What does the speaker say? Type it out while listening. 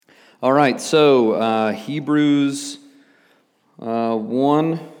All right, so Hebrews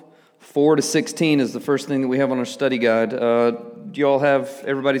 1, 4 to 16 is the first thing that we have on our study guide. Do you all have,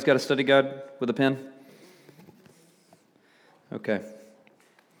 everybody's got a study guide with a pen? Okay.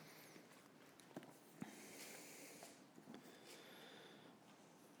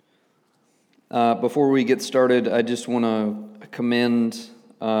 Before we get started, I just want to commend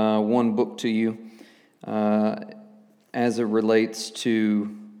one book to you as it relates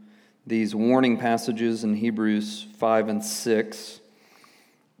to these warning passages in Hebrews 5 and 6,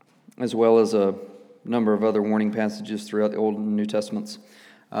 as well as a number of other warning passages throughout the Old and New Testaments.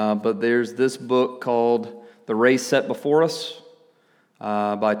 But there's this book called The Race Set Before Us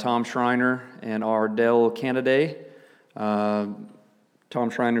by Tom Schreiner and Ardell Canaday. Tom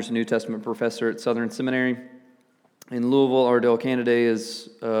Schreiner's a New Testament professor at Southern Seminary in Louisville. Ardell Canaday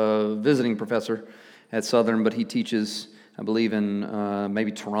is a visiting professor at Southern, but he teaches, I believe, in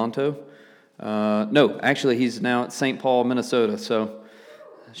maybe Toronto. No, actually, he's now at St. Paul, Minnesota, so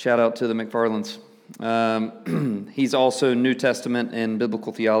shout out to the McFarlands. He's also New Testament and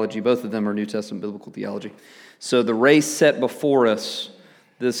Biblical Theology. Both of them are New Testament Biblical Theology. So The Race Set Before Us,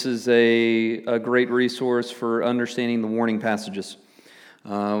 this is a great resource for understanding the warning passages,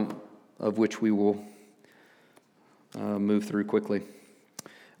 of which we will move through quickly.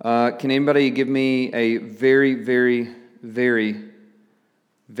 Can anybody give me a very, very, very,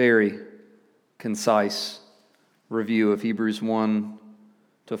 very concise review of Hebrews 1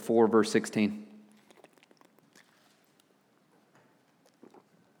 to 4, verse 16?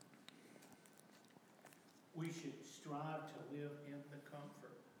 We should strive to live in the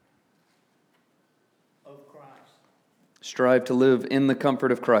comfort of Christ. Strive to live in the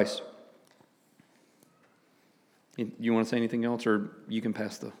comfort of Christ. You want to say anything else, or you can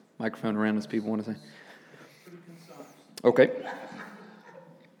pass the microphone around as people want to say? Pretty concise. Okay.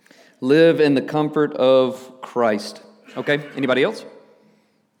 Live in the comfort of Christ. Okay, anybody else?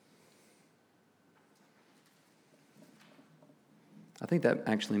 I think that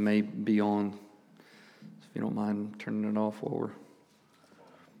actually may be on, if you don't mind turning it off while we're...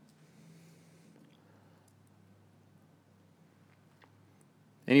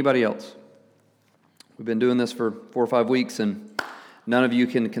 Anybody else? We've been doing this for 4 or 5 weeks, and none of you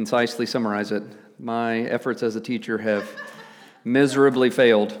can concisely summarize it. My efforts as a teacher have miserably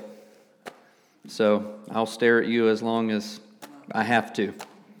failed. So I'll stare at you as long as I have to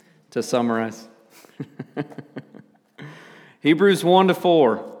summarize. Hebrews 1 to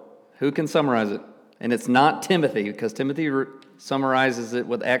 4. Who can summarize it? And it's not Timothy, because Timothy summarizes it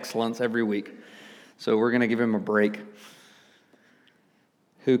with excellence every week. So we're going to give him a break.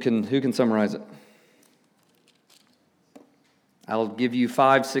 Who can summarize it? I'll give you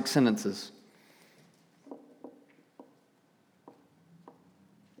 5, 6 sentences.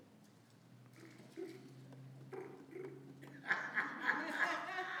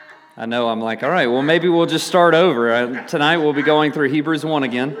 I know, I'm like, all right, well, maybe we'll just start over. Tonight we'll be going through Hebrews 1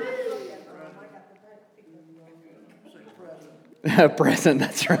 again. Present,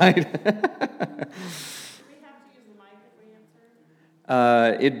 that's right.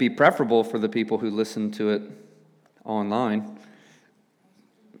 It'd be preferable for the people who listen to it online.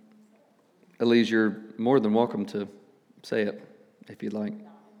 Elise, you're more than welcome to say it if you'd like.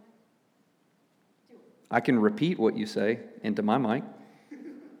 I can repeat what you say into my mic.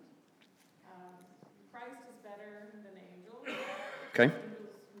 Christ is better than angels. Okay. He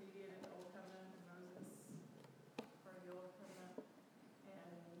was mediated in the Old Covenant, Moses part of the Old Covenant,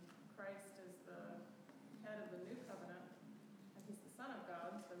 and Christ is the head of the New Covenant, and he's the Son of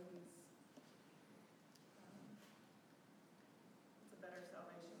God, so it's a better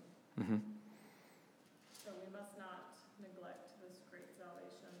salvation. Mm-hmm. So we must not neglect this great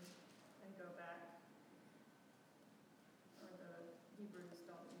salvation and go back, or the Hebrews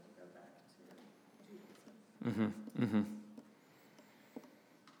don't need to go back to Judaism. Mm-hmm. Mm-hmm.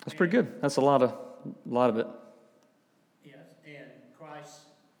 That's pretty good. That's a lot of it. Yes, and Christ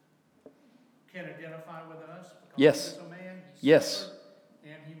can identify with us. Yes. He was a man. He Yes. suffered,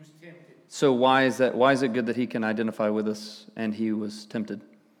 and he was tempted. So why is that? Why is it good that he can identify with us and he was tempted?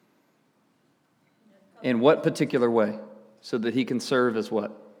 In what particular way? So that he can serve as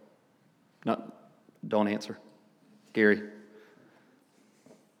what? Don't answer. Gary.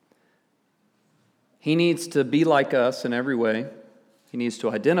 He needs to be like us in every way. He needs to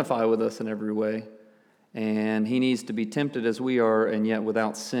identify with us in every way. And he needs to be tempted as we are, and yet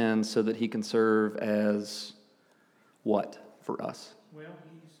without sin, so that he can serve as what for us? Well,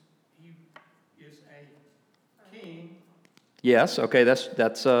 he is a king. Yes, okay,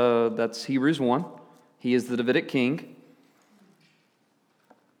 that's Hebrews 1. He is the Davidic king.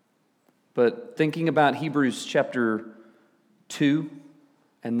 But thinking about Hebrews chapter 2,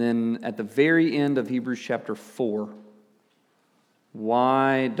 and then at the very end of Hebrews chapter 4,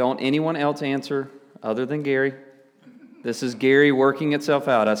 why don't anyone else answer other than Gary? This is Gary working itself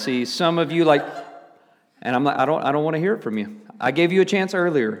out. I see some of you like, and I'm like, I don't want to hear it from you. I gave you a chance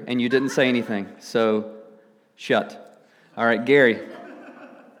earlier, and you didn't say anything, so shut. All right, Gary.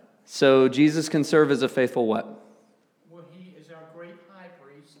 So Jesus can serve as a faithful what? Well, he is our great high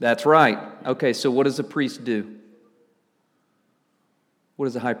priest. That's right. Okay, so what does a priest do? What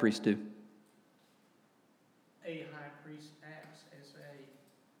does a high priest do? A high priest acts as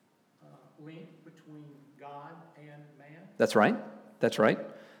a link between God and man. That's right. That's right.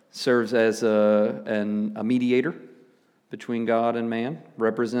 Serves as a mediator between God and man,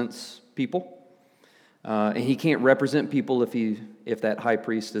 represents people. And he can't represent people if that high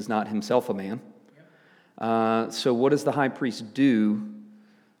priest is not himself a man. So what does the high priest do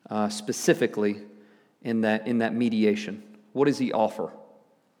specifically in that mediation? What does he offer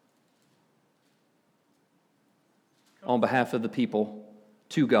on behalf of the people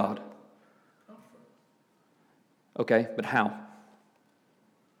to God? Okay, but how?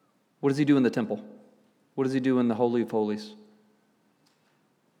 What does he do in the temple? What does he do in the Holy of Holies?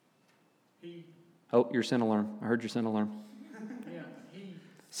 Oh, your sin alarm. I heard your sin alarm.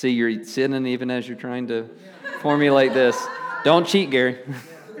 See, you're sinning even as you're trying to formulate this. Don't cheat, Gary.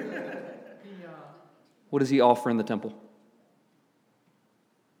 What does he offer in the temple?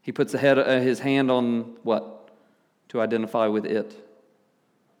 He puts his hand on what? To identify with it.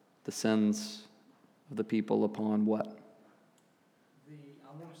 The sins of the people upon what? I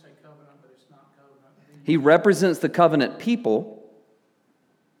want to say covenant, but it's not covenant. He represents the covenant people,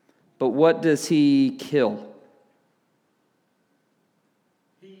 but what does he kill?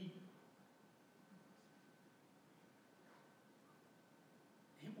 He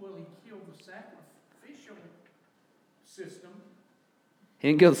killed the sacrificial system. He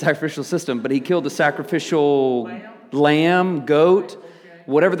didn't kill the sacrificial system, but he killed the sacrificial lamb, goat,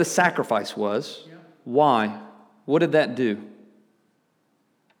 whatever the sacrifice was. Yeah. Why? What did that do?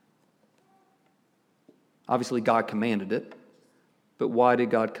 Obviously, God commanded it, but why did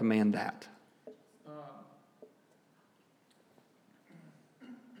God command that?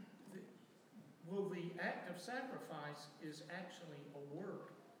 Well, the act of sacrifice is actually a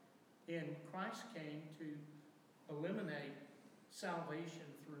work, and Christ came to eliminate salvation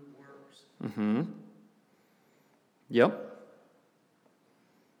through works. Mm-hmm. Yep.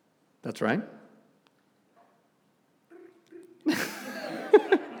 That's right.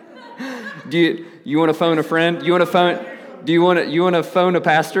 Do you want to phone a friend? Do you want to phone a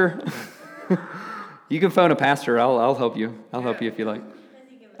pastor? You can phone a pastor. I'll help you. I'll help you if you like.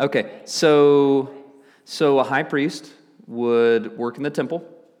 Okay. So a high priest would work in the temple,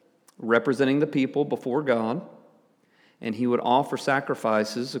 representing the people before God, and he would offer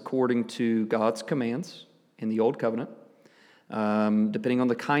sacrifices according to God's commands in the Old Covenant. Depending on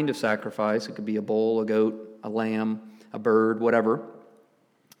the kind of sacrifice, it could be a bull, a goat, a lamb, a bird, whatever.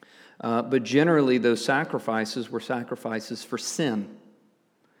 But generally, those sacrifices were sacrifices for sin.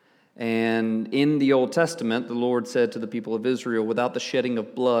 And in the Old Testament, the Lord said to the people of Israel, without the shedding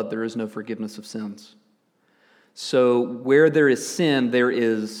of blood, there is no forgiveness of sins. So where there is sin, there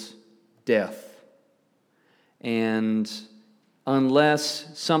is death. And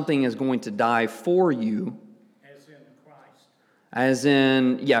unless something is going to die for you,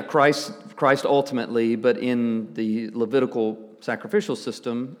 Christ ultimately, but in the Levitical sacrificial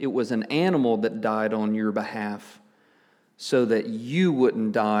system, it was an animal that died on your behalf so that you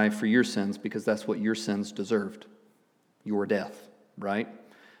wouldn't die for your sins, because that's what your sins deserved, your death, right?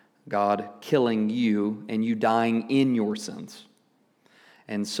 God killing you and you dying in your sins.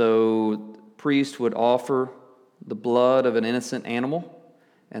 And so the priest would offer the blood of an innocent animal,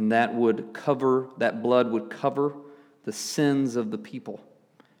 and that blood would cover the sins of the people.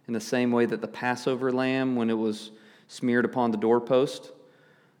 In the same way that the Passover lamb, when it was smeared upon the doorpost,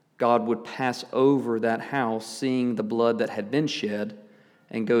 God would pass over that house, seeing the blood that had been shed,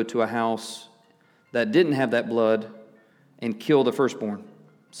 and go to a house that didn't have that blood and kill the firstborn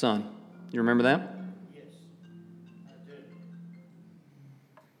son. You remember that? Yes, I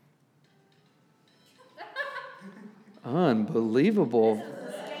do. Unbelievable.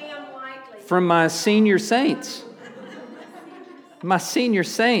 From my senior saints. My senior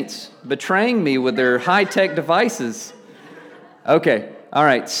saints betraying me with their high-tech devices. Okay, all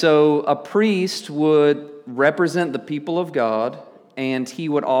right. So a priest would represent the people of God, and he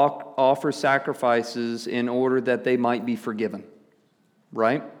would offer sacrifices in order that they might be forgiven,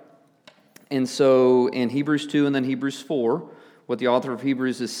 right? And so in Hebrews 2 and then Hebrews 4, what the author of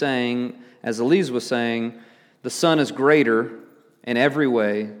Hebrews is saying, as Elise was saying, the Son is greater in every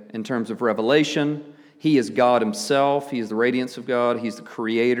way in terms of revelation. He is God himself. He is the radiance of God. He's the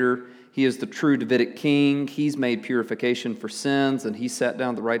creator. He is the true Davidic king. He's made purification for sins, and he sat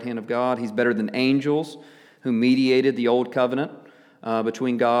down at the right hand of God. He's better than angels who mediated the old covenant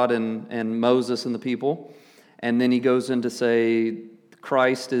between God and Moses and the people. And then he goes in to say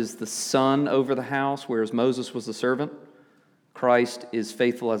Christ is the son over the house, whereas Moses was the servant. Christ is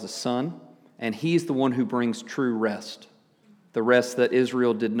faithful as a son, and he's the one who brings true rest, the rest that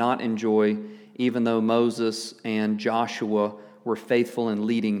Israel did not enjoy, even though Moses and Joshua were faithful in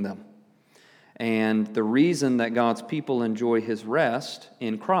leading them. And the reason that God's people enjoy his rest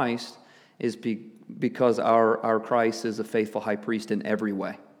in Christ is because our Christ is a faithful high priest in every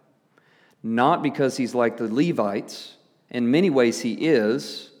way. Not because he's like the Levites. In many ways he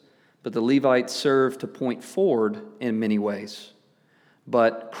is, but the Levites serve to point forward in many ways.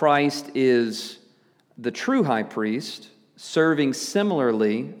 But Christ is the true high priest, serving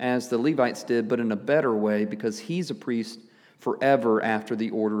similarly as the Levites did, but in a better way, because he's a priest forever after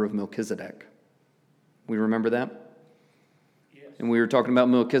the order of Melchizedek. We remember that? Yes. And we were talking about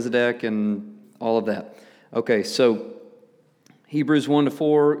Melchizedek and all of that. Okay, so Hebrews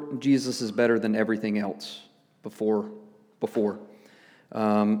 1-4, Jesus is better than everything else before.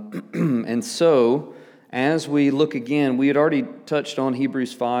 And so, as we look again, we had already touched on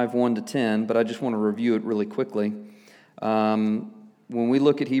Hebrews 5, 1-10, but I just want to review it really quickly. When we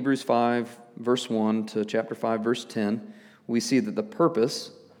look at Hebrews 5, verse 1 to chapter 5, verse 10, we see that the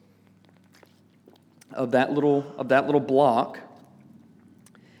purpose of that little block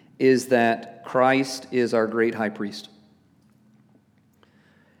is that Christ is our great high priest.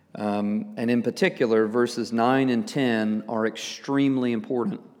 And in particular, verses 9 and 10 are extremely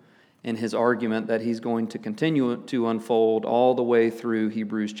important in his argument that he's going to continue to unfold all the way through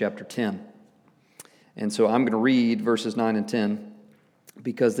Hebrews chapter 10. And so I'm going to read verses 9 and 10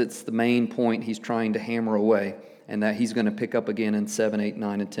 because it's the main point he's trying to hammer away, and that he's going to pick up again in 7, 8,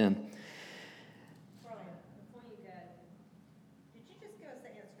 9, and 10. Brian, before you go, did you just give us the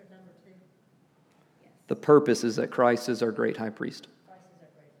answer to number 2? Yes. The purpose is that Christ is our great high priest. Christ is our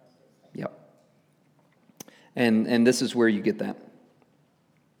great high priest. Yep. And this is where you get that,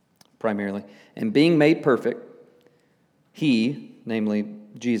 primarily. And being made perfect, he, namely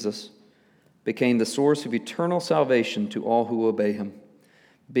Jesus, became the source of eternal salvation to all who obey him,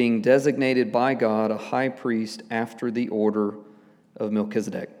 being designated by God a high priest after the order of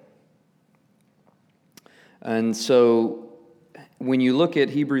Melchizedek. And so when you look at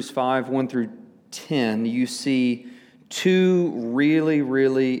Hebrews 5, 1-10, you see two really,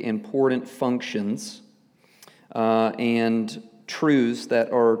 really important functions and truths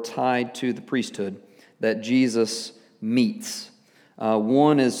that are tied to the priesthood that Jesus meets.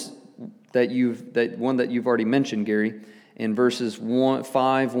 One is that you've already mentioned, Gary. In verses 5,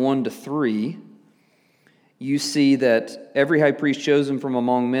 1-3, you see that every high priest chosen from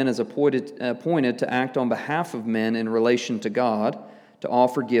among men is appointed to act on behalf of men in relation to God, to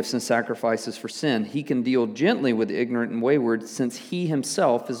offer gifts and sacrifices for sin. He can deal gently with the ignorant and wayward, since he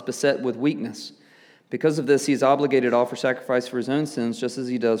himself is beset with weakness. Because of this, he is obligated to offer sacrifice for his own sins, just as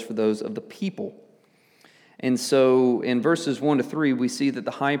he does for those of the people. And so in verses 1-3, we see that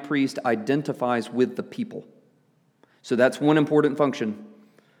the high priest identifies with the people. So that's one important function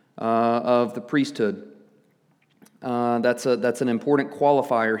of the priesthood. That's an important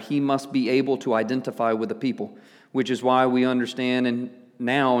qualifier. He must be able to identify with the people, which is why we understand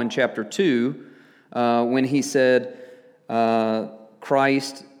now in chapter 2, when he said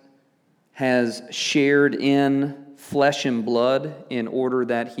Christ has shared in flesh and blood in order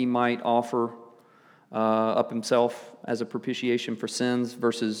that he might offer up himself as a propitiation for sins,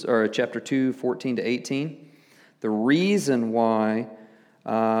 chapter 2, 14-18. The reason why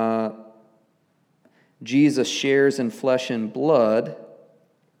Jesus shares in flesh and blood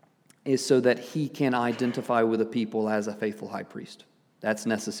is so that he can identify with the people as a faithful high priest. That's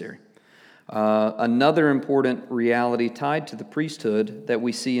necessary. Another important reality tied to the priesthood that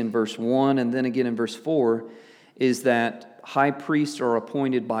we see in verse 1 and then again in verse 4 is that high priests are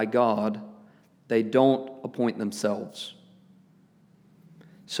appointed by God. They don't appoint themselves.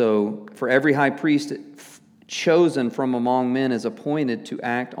 So for every high priest chosen from among men is appointed to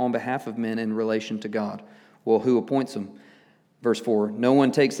act on behalf of men in relation to God. Well, who appoints them? Verse 4, no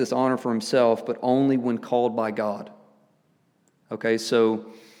one takes this honor for himself, but only when called by God. Okay,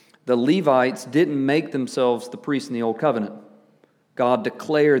 so the Levites didn't make themselves the priests in the Old Covenant. God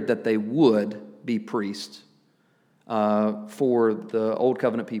declared that they would be priests for the Old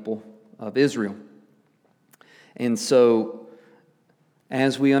Covenant people of Israel. And so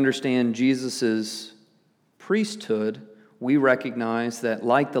as we understand Jesus' priesthood, we recognize that,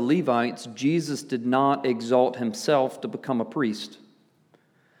 like the Levites, Jesus did not exalt himself to become a priest.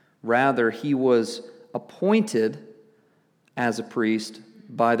 Rather, he was appointed as a priest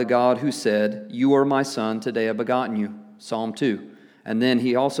by the God who said, "You are my son, today I have begotten you," Psalm 2. And then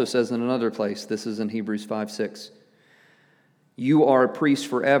he also says in another place, this is in Hebrews 5:6, "You are a priest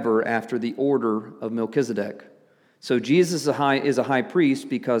forever after the order of Melchizedek." So Jesus is a high priest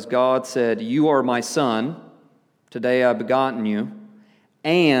because God said, "You are my son, today I have begotten you,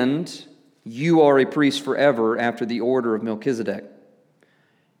 and you are a priest forever after the order of Melchizedek."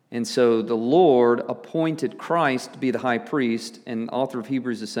 And so the Lord appointed Christ to be the high priest, and the author of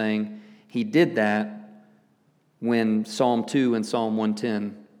Hebrews is saying he did that when Psalm 2 and Psalm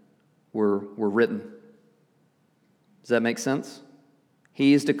 110 were written. Does that make sense?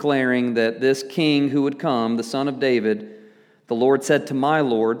 He is declaring that this king who would come, the son of David, the Lord said to my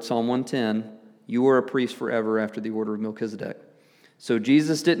Lord, Psalm 110, "You are a priest forever after the order of Melchizedek." So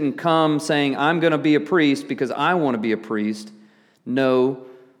Jesus didn't come saying, "I'm going to be a priest because I want to be a priest." No,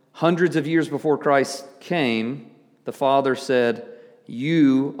 hundreds of years before Christ came, the Father said,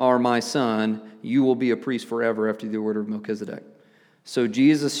 "You are my son, you will be a priest forever after the order of Melchizedek." So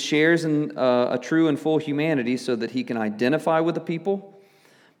Jesus shares in a true and full humanity so that he can identify with the people,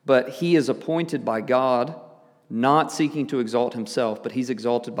 but he is appointed by God, not seeking to exalt himself, but he's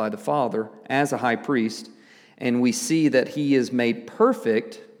exalted by the Father as a high priest, and we see that he is made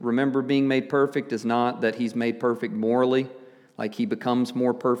perfect. Remember, being made perfect is not that he's made perfect morally, like he becomes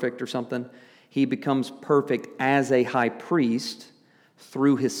more perfect or something. He becomes perfect as a high priest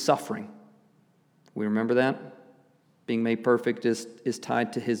through his suffering. We remember that? Being made perfect is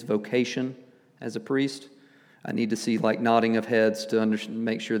tied to his vocation as a priest. I need to see like nodding of heads to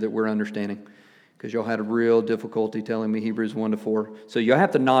make sure that we're understanding, because y'all had a real difficulty telling me Hebrews 1-4. So y'all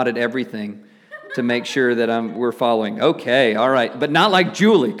have to nod at everything to make sure that we're following. Okay, all right. But not like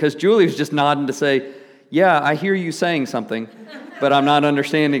Julie, because Julie was just nodding to say, "Yeah, I hear you saying something, but I'm not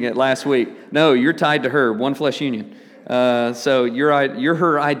understanding it last week." No, you're tied to her, one flesh union. So you're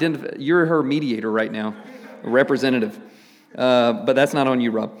her mediator right now, a representative. But that's not on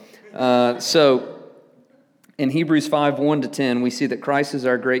you, Rob. So in Hebrews 5:1-10, we see that Christ is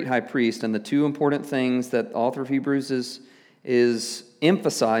our great high priest, and the two important things that the author of Hebrews is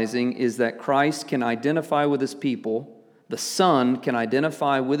emphasizing is that Christ can identify with his people. The Son can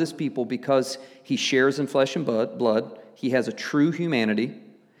identify with his people because he shares in flesh and blood. He has a true humanity.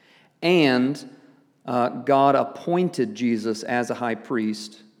 And God appointed Jesus as a high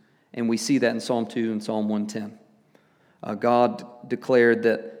priest. And we see that in Psalm 2 and Psalm 110. God declared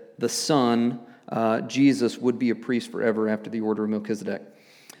that the Son, Jesus, would be a priest forever after the order of Melchizedek.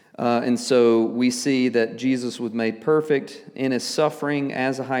 And so we see that Jesus was made perfect in his suffering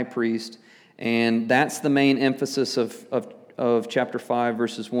as a high priest. And that's the main emphasis of chapter 5,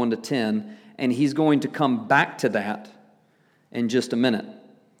 verses 1-10. And he's going to come back to that in just a minute.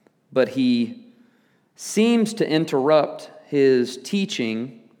 But he seems to interrupt his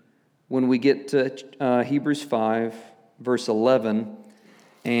teaching when we get to Hebrews 5, verse 11.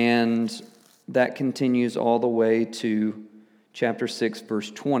 And that continues all the way to chapter 6,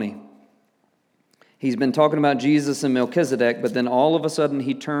 verse 20. He's been talking about Jesus and Melchizedek, but then all of a sudden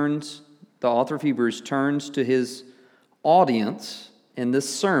the author of Hebrews turns to his audience in this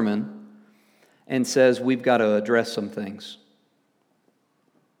sermon and says, we've got to address some things.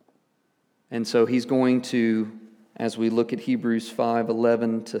 And so he's going to, as we look at Hebrews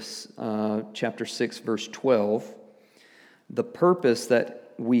 5:11 to chapter 6, verse 12, the purpose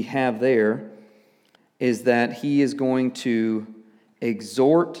that we have there is that he is going to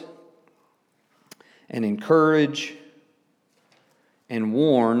exhort and encourage and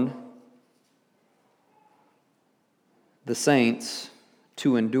warn the saints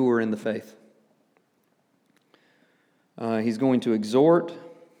to endure in the faith. He's going to exhort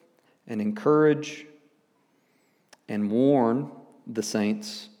and encourage and warn the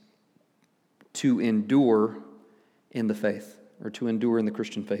saints to endure in the faith, or to endure in the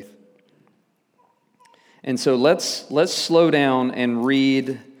Christian faith. And so let's slow down and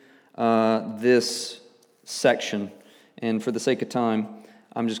read this section. And for the sake of time,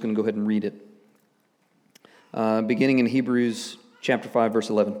 I'm just going to go ahead and read it. Beginning in Hebrews chapter 5, verse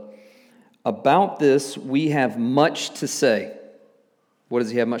 11. About this we have much to say. What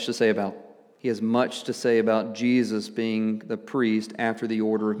does he have much to say about? He has much to say about Jesus being the priest after the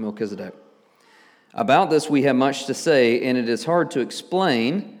order of Melchizedek. About this we have much to say, and it is hard to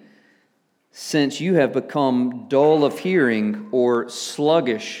explain, since you have become dull of hearing or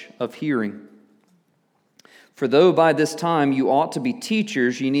sluggish of hearing. For though by this time you ought to be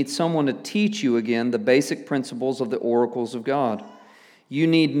teachers, you need someone to teach you again the basic principles of the oracles of God. You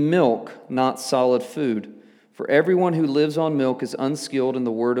need milk, not solid food. For everyone who lives on milk is unskilled in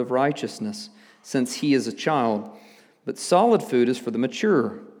the word of righteousness, since he is a child. But solid food is for the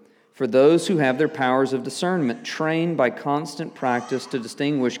mature, for those who have their powers of discernment, trained by constant practice to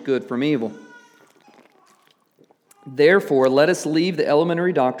distinguish good from evil. Therefore, let us leave the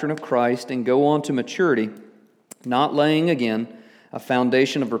elementary doctrine of Christ and go on to maturity, not laying again a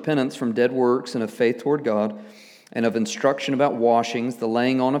foundation of repentance from dead works and of faith toward God, and of instruction about washings, the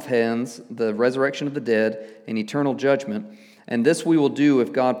laying on of hands, the resurrection of the dead, and eternal judgment. And this we will do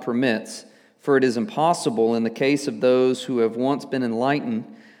if God permits, for it is impossible in the case of those who have once been enlightened,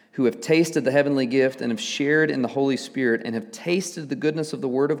 who have tasted the heavenly gift and have shared in the Holy Spirit, and have tasted the goodness of the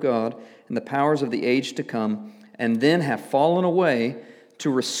Word of God and the powers of the age to come, and then have fallen away,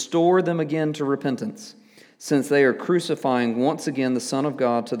 to restore them again to repentance, since they are crucifying once again the Son of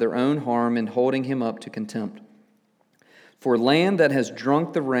God to their own harm and holding him up to contempt. For land that has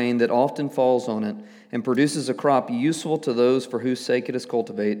drunk the rain that often falls on it and produces a crop useful to those for whose sake it is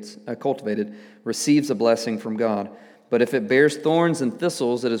cultivated receives a blessing from God. But if it bears thorns and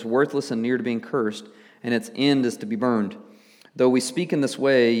thistles, it is worthless and near to being cursed, and its end is to be burned. Though we speak in this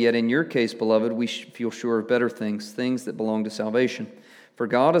way, yet in your case, beloved, we feel sure of better things, things that belong to salvation. For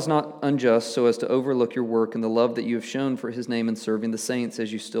God is not unjust so as to overlook your work and the love that you have shown for his name in serving the saints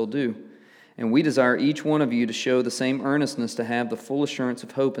as you still do. And we desire each one of you to show the same earnestness to have the full assurance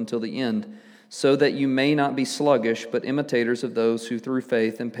of hope until the end, so that you may not be sluggish, but imitators of those who through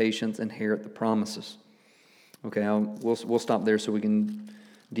faith and patience inherit the promises. Okay, we'll stop there so we can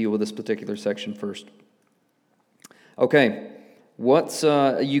deal with this particular section first. Okay,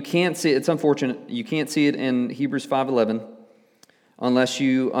 you can't see, it's unfortunate, you can't see it in Hebrews 5:11 unless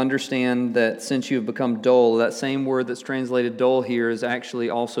you understand that since you have become dull, that same word that's translated dull here is actually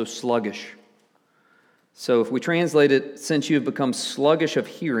also sluggish. So if we translate it, since you have become sluggish of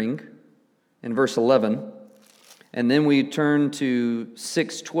hearing, in verse 11, and then we turn to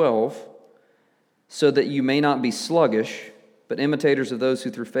 6:12, so that you may not be sluggish, but imitators of those who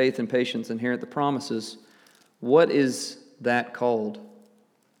through faith and patience inherit the promises, what is that called?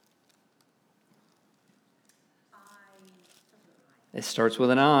 It starts with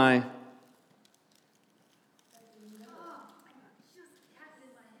an I.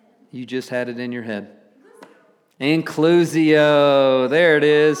 You just had it in your head. Inclusio. There it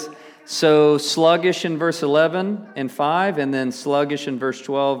is. So sluggish in verse 11 and 5, and then sluggish in verse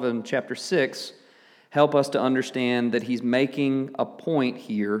 12 and chapter 6 help us to understand that he's making a point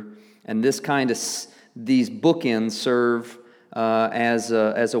here, and these bookends serve as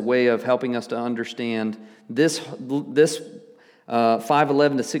a way of helping us to understand this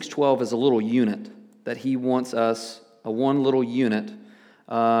 5:11 to 6:12 is a little unit that he wants us, one little unit,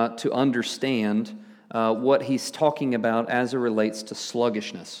 to understand what he's talking about as it relates to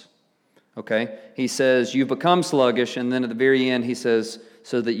sluggishness. Okay? He says, you've become sluggish, and then at the very end he says,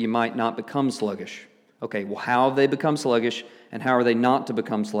 so that you might not become sluggish. Okay, well, how have they become sluggish, and how are they not to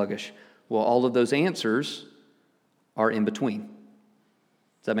become sluggish? Well, all of those answers are in between.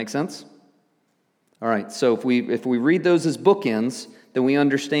 Does that make sense? All right, so if we read those as bookends, then we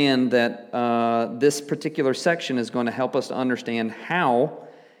understand that this particular section is going to help us to understand how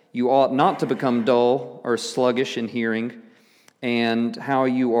you ought not to become dull or sluggish in hearing, and how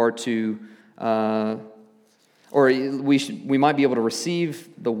you are to, we might be able to receive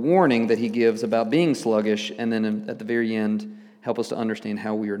the warning that he gives about being sluggish, and then at the very end, help us to understand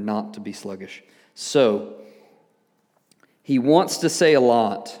how we are not to be sluggish. So, he wants to say a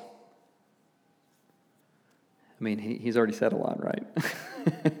lot. I mean, he's already said a lot, right?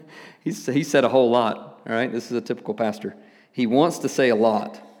 He said a whole lot, all right? This is a typical pastor. He wants to say a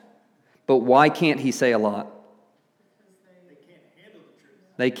lot. But why can't he say a lot?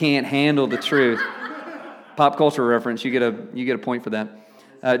 They can't handle the truth. Pop culture reference, you get a point for that.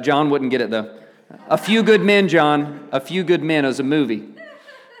 John wouldn't get it, though. A Few Good Men, John. A Few Good Men is a movie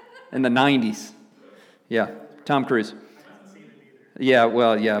in the 90s. Yeah, Tom Cruise. Yeah,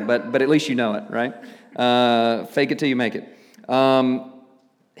 well, yeah, but at least you know it, right? Fake it till you make it.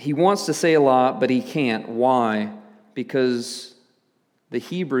 He wants to say a lot, but he can't. Why? Because the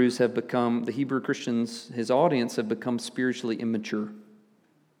Hebrew Christians, his audience, have become spiritually immature.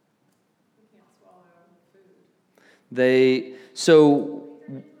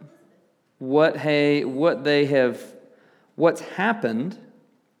 What's happened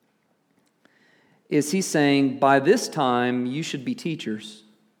is he's saying, by this time, you should be teachers.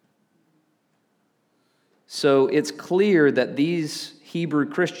 So it's clear that these Hebrew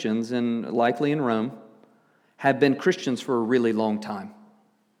Christians, likely in Rome, have been Christians for a really long time.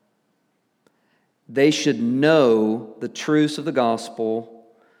 They should know the truths of the gospel,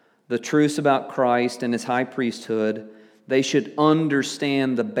 the truths about Christ and his high priesthood. They should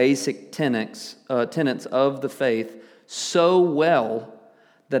understand the basic tenets of the faith so well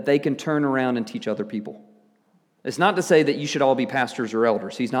that they can turn around and teach other people. It's not to say that you should all be pastors or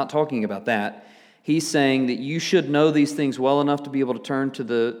elders. He's not talking about that. He's saying that you should know these things well enough to be able to turn to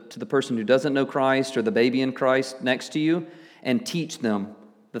the person who doesn't know Christ or the baby in Christ next to you and teach them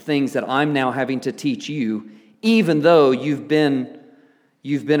the things that I'm now having to teach you, even though you've been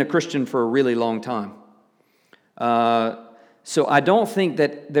a Christian for a really long time. So I don't think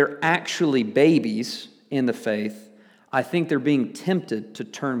that they're actually babies in the faith. I think they're being tempted to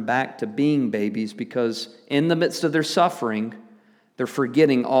turn back to being babies because in the midst of their suffering, they're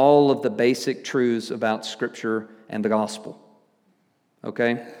forgetting all of the basic truths about Scripture and the gospel.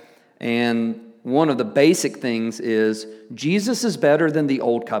 Okay? And one of the basic things is Jesus is better than the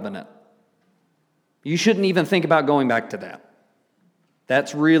old covenant. You shouldn't even think about going back to that.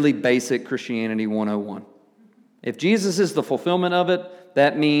 That's really basic Christianity 101. If Jesus is the fulfillment of it,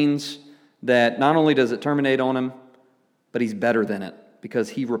 that means that not only does it terminate on him, but he's better than it because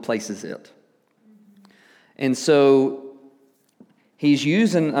he replaces it. And so he's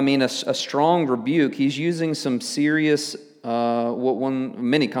using, a strong rebuke. He's using some serious,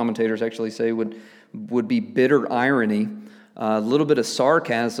 many commentators actually say would be bitter irony, a little bit of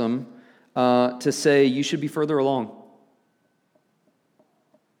sarcasm to say you should be further along,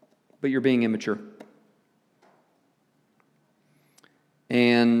 but you're being immature.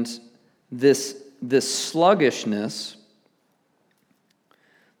 And this sluggishness,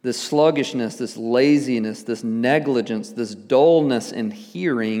 this laziness, this negligence, this dullness in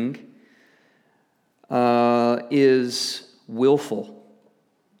hearing is willful.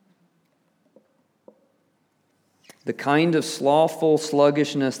 The kind of slothful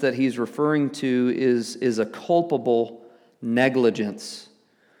sluggishness that he's referring to is a culpable negligence.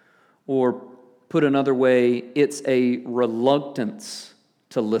 Or put another way, it's a reluctance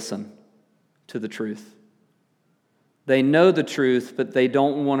to listen to the truth. They know the truth, but they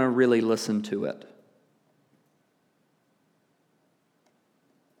don't want to really listen to it.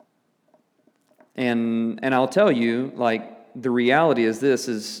 And I'll tell you, the reality is this,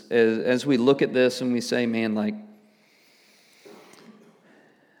 as we look at this and we say, man,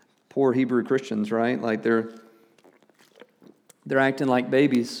 poor Hebrew Christians, right? They're acting like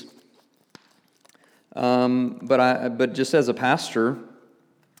babies. But just as a pastor,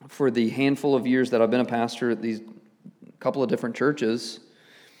 for the handful of years that I've been a pastor at these couple of different churches,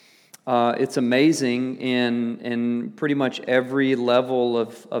 it's amazing in pretty much every level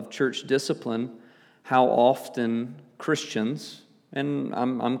of church discipline how often Christians, and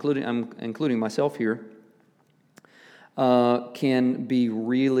I'm including myself here, can be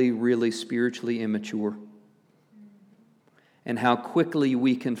really, really spiritually immature. And how quickly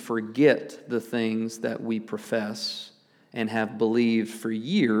we can forget the things that we profess and have believed for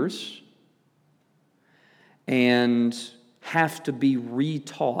years and have to be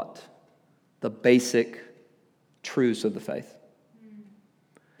retaught the basic truths of the faith.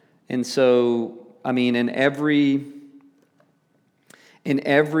 And so, in every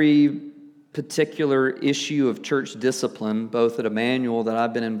particular issue of church discipline, both at Emmanuel that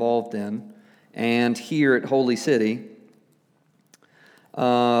I've been involved in and here at Holy City,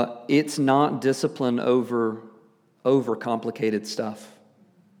 it's not discipline over complicated stuff.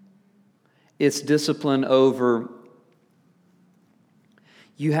 It's discipline over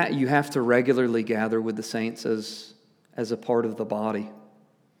you have to regularly gather with the saints as a part of the body.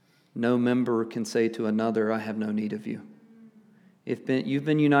 No member can say to another, I have no need of you. If you've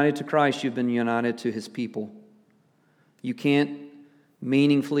been united to Christ, you've been united to his people. You can't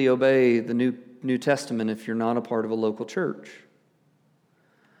meaningfully obey the New Testament if you're not a part of a local church.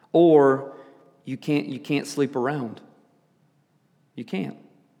 Or you can't sleep around. You can't.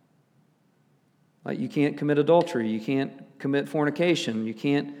 You can't commit adultery. You can't commit fornication. You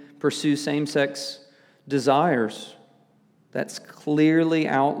can't pursue same-sex desires. That's clearly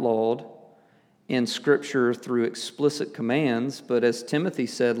outlawed in Scripture through explicit commands. But as Timothy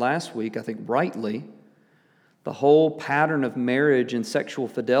said last week, I think rightly, the whole pattern of marriage and sexual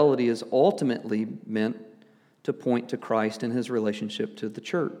fidelity is ultimately meant to point to Christ and his relationship to the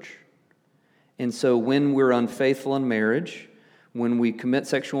church. And so when we're unfaithful in marriage, when we commit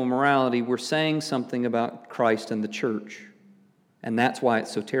sexual immorality, we're saying something about Christ and the church. And that's why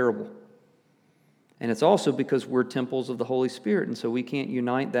it's so terrible. And it's also because we're temples of the Holy Spirit, and so we can't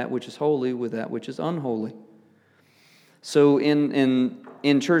unite that which is holy with that which is unholy. So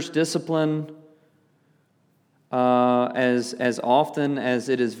in church discipline, as often as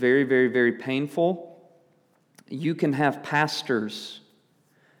it is very, very, very painful, you can have pastors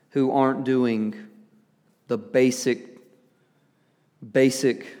who aren't doing the basic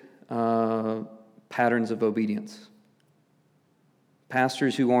patterns of obedience.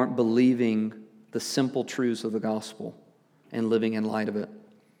 Pastors who aren't believing the simple truths of the gospel and living in light of it.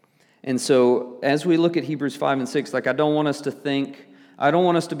 And so as we look at Hebrews 5 and 6, I don't want us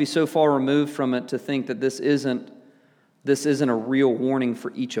to be so far removed from it to think that this isn't a real warning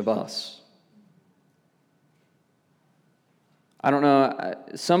for each of us. I don't know,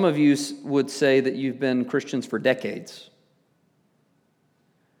 some of you would say that you've been Christians for decades.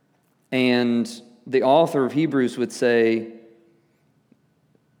 And the author of Hebrews would say,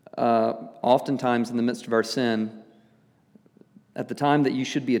 oftentimes in the midst of our sin, at the time that you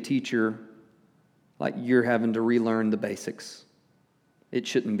should be a teacher, you're having to relearn the basics. It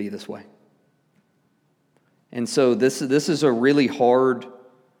shouldn't be this way. And so this is a really hard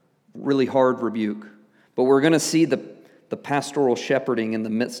rebuke. But we're going to see the pastoral shepherding in the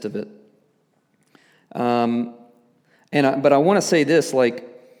midst of it. But I want to say this,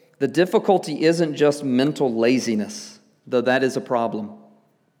 the difficulty isn't just mental laziness, though that is a problem.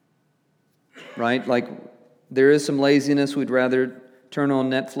 Right? There is some laziness. We'd rather turn on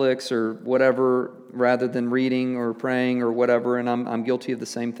Netflix or whatever rather than reading or praying or whatever, and I'm guilty of the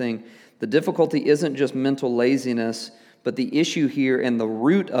same thing. The difficulty isn't just mental laziness, but the issue here and the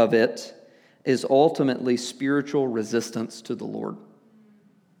root of it is ultimately spiritual resistance to the Lord,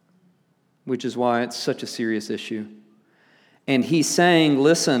 which is why it's such a serious issue. And he's saying,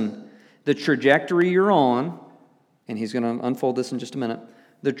 listen, the trajectory you're on, and he's going to unfold this in just a minute,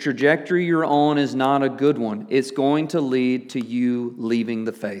 the trajectory you're on is not a good one. It's going to lead to you leaving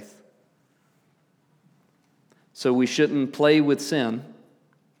the faith. So we shouldn't play with sin,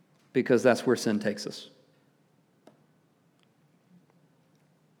 because that's where sin takes us.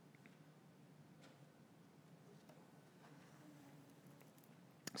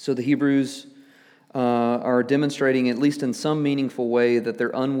 So the Hebrews are demonstrating, at least in some meaningful way, that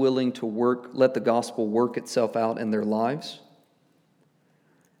they're unwilling to let the gospel work itself out in their lives.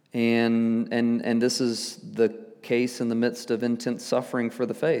 And this is the case in the midst of intense suffering for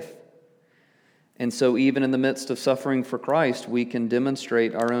the faith. And so even in the midst of suffering for Christ, we can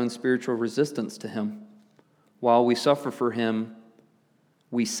demonstrate our own spiritual resistance to Him. While we suffer for Him,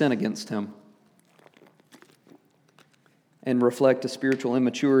 we sin against Him and reflect a spiritual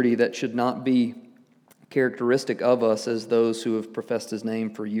immaturity that should not be characteristic of us as those who have professed His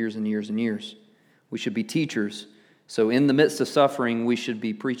name for years and years and years. We should be teachers. So in the midst of suffering, we should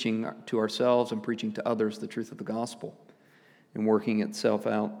be preaching to ourselves and preaching to others the truth of the gospel and working itself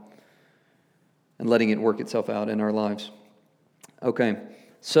out and letting it work itself out in our lives. Okay,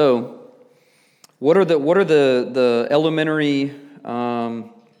 so what are the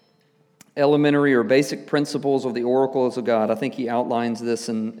elementary or basic principles of the oracles of God? I think he outlines this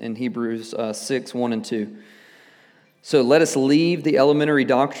in Hebrews 6, 1 and 2. So let us leave the elementary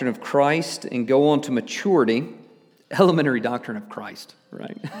doctrine of Christ and go on to maturity. Elementary doctrine of Christ,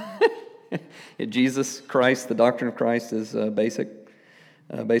 right? Jesus Christ, the doctrine of Christ is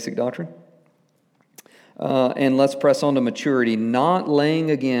basic doctrine. And let's press on to maturity, not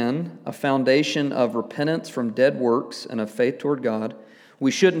laying again a foundation of repentance from dead works and of faith toward God.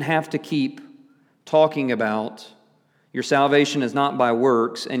 We shouldn't have to keep talking about your salvation is not by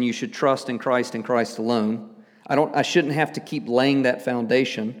works and you should trust in Christ and Christ alone. I shouldn't have to keep laying that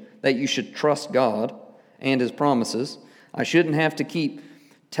foundation that you should trust God and His promises. I shouldn't have to keep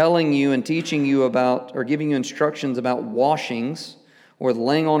telling you and teaching you about or giving you instructions about washings or the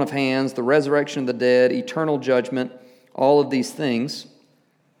laying on of hands, the resurrection of the dead, eternal judgment, all of these things.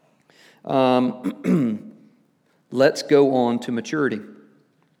 Let's go on to maturity.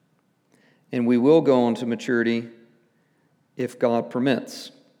 And we will go on to maturity if God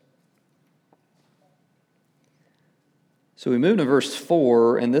permits. So we move to verse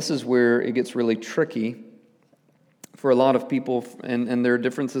 4, and this is where it gets really tricky for a lot of people, and there are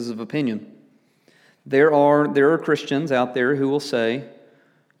differences of opinion. There are Christians out there who will say,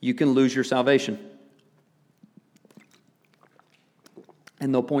 you can lose your salvation.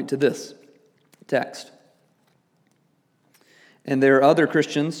 And they'll point to this text. And there are other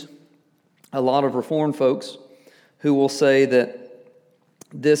Christians, a lot of Reformed folks, who will say that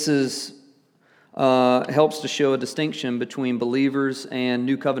this helps to show a distinction between believers and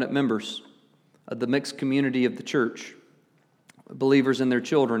New Covenant members, the mixed community of the church, believers and their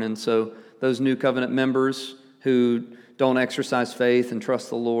children. And so those New Covenant members who don't exercise faith and trust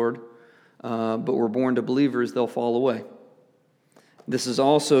the Lord, but were born to believers, they'll fall away. This is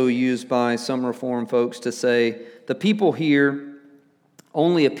also used by some Reformed folks to say the people here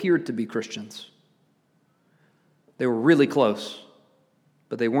only appeared to be Christians. They were really close,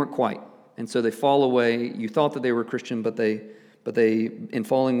 but they weren't quite. And so they fall away. You thought that they were Christian, but they, in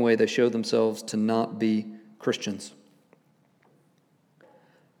falling away, they show themselves to not be Christians.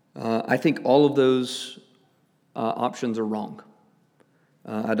 I think all of those options are wrong.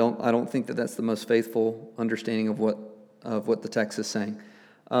 I don't think that that's the most faithful understanding of what the text is saying.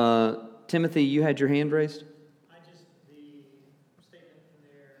 Timothy, you had your hand raised? The statement in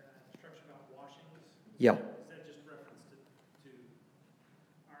their instruction about washings. Yeah. Is that just reference to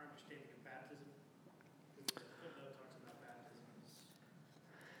our understanding of baptism? Because the footnote talks about baptism.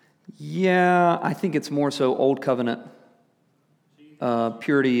 Yeah, I think it's more so Old Covenant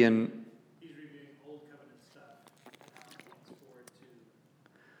purity and... He's reviewing Old Covenant stuff. Looking forward to...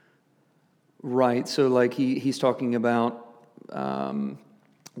 Right, so like he's talking about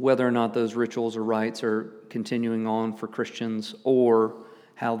whether or not those rituals or rites are continuing on for Christians or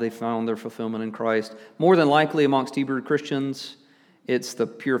how they found their fulfillment in Christ. More than likely amongst Hebrew Christians, it's the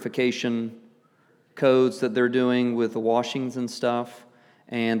purification codes that they're doing with the washings and stuff,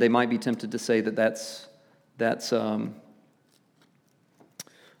 and they might be tempted to say that that's a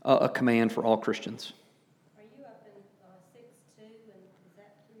command for all Christians. Are you up in 6:2, and is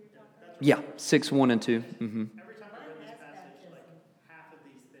that who you're talking about? Yeah, 6:1 and 2. Mm-hmm. Every time I read this passage, like half of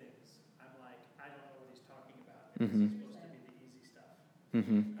these things, I'm like, I don't know what he's talking about. And Mm-hmm. This is supposed to be the easy stuff.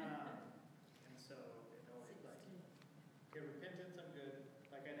 Mm-hmm. And so, you know, it's like, okay, repentance, I'm good.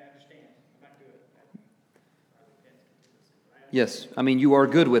 Like, I understand. I'm not good. I repent. Yes, I mean, you are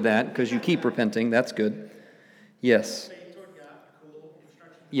good with that because you keep repenting. That's good. Yes. Faith toward God, cool.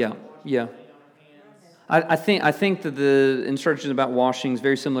 Instructions. Yeah, yeah. Laying on hands. I think that the instructions about washing is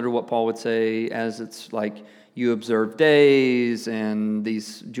very similar to what Paul would say, as it's like you observe days and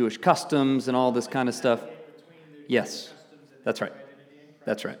these Jewish customs and all this kind of stuff. Yes, that's right.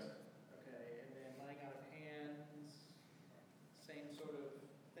 That's right. Okay, and then laying out of hands, same sort of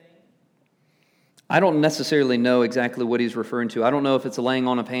thing. I don't necessarily know exactly what he's referring to. I don't know if it's a laying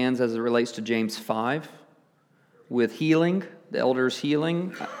on of hands as it relates to James 5 with healing, the elders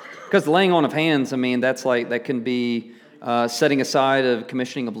healing. Because the laying on of hands, I mean, that can be setting aside of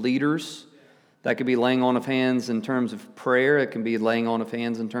commissioning of leaders. That could be laying on of hands in terms of prayer. It can be laying on of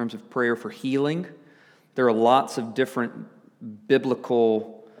hands in terms of prayer for healing. There are lots of different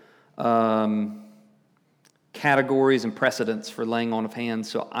biblical categories and precedents for laying on of hands,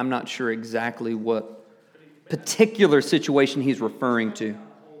 so I'm not sure exactly what particular situation he's referring to.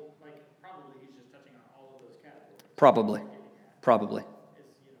 Like, probably he's just touching on all of those categories. Probably. It's,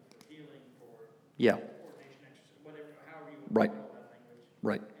 you know, for healing, for Yeah, ordination, exorcism, whatever, however you want right, to call that language.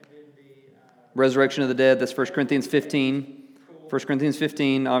 right. And then the, Resurrection of the dead, that's 1 Corinthians 15. 1 Corinthians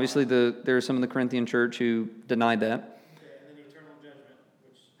 15, obviously there are some in the Corinthian church who denied that. okay, and then eternal judgment,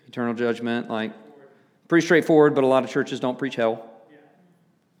 which Eternal judgment, like, forward, pretty straightforward, but a lot of churches don't preach hell. yeah.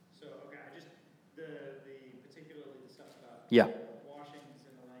 So, okay, I just, the particularly the stuff about Yeah. washings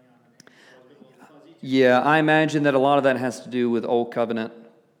and the laying on of hands, so it's a little fuzzy. Yeah, I imagine that a lot of that has to do with Old Covenant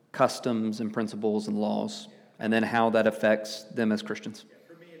customs and principles and laws, and then how that affects them as Christians. Yeah,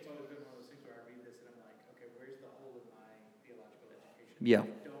 for me, it's always been one of those things where I read this and I'm like, okay, where's the hole in my theological education? Yeah. I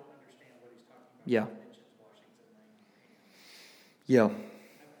don't understand what he's talking about. Yeah. When he mentions washings and laying on of hands. Yeah.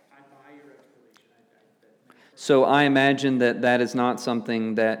 I buy your explanation. That makes So I imagine that is not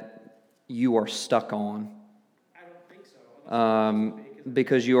something that you are stuck on, I don't think so.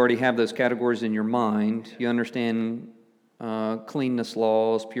 because you already have those categories in your mind. You understand cleanness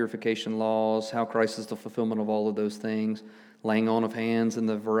laws, purification laws, how Christ is the fulfillment of all of those things, laying on of hands and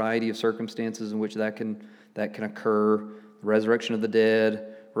the variety of circumstances in which that can occur, resurrection of the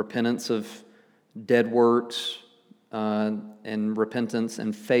dead, repentance of dead works, and repentance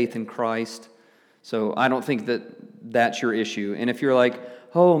and faith in Christ. So I don't think that that's your issue. And if you're like,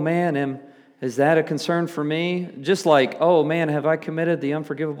 oh man, is that a concern for me? Just like, oh man, have I committed the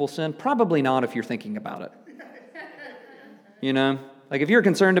unforgivable sin? Probably not if you're thinking about it. You know? Like if you're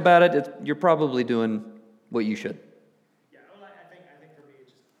concerned about it, you're probably doing what you should. Yeah, well, I think for me,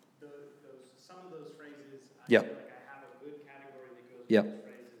 it's just some of those phrases, I Yeah. feel like I have a good category that goes Yeah. with those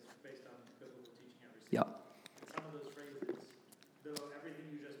phrases based on biblical teaching I've received. Yeah. Some of those phrases, though everything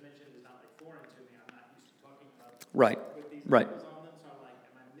you just mentioned is not like foreign to me, I'm not used to talking about Right. with these Right. labels on them, so I'm like,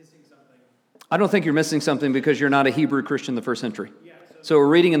 am I missing something? I don't think you're missing something because you're not a Hebrew Christian in the first century. Yeah, So we're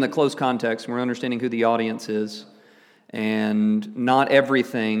reading in the close context, and we're understanding who the audience is, and not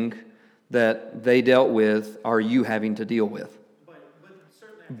everything that they dealt with are you having to deal with. but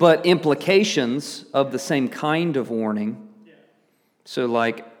certainly, But implications of the same kind of warning, So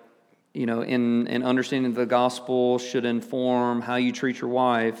like, in understanding the gospel should inform how you treat your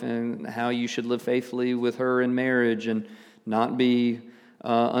wife and how you should live faithfully with her in marriage and not be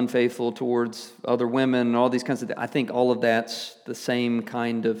unfaithful towards other women and all these kinds of things. I think all of that's the same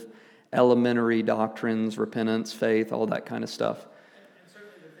kind of elementary doctrines, repentance, faith, all that kind of stuff. And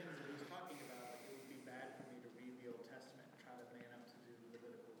certainly the things that he's talking about, like it would be bad for me to read the Old Testament and try to man up to do the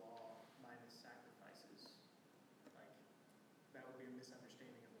Levitical law minus sacrifices. Like, that would be a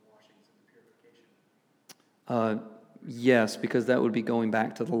misunderstanding of the washings and the purification. Yes, because that would be going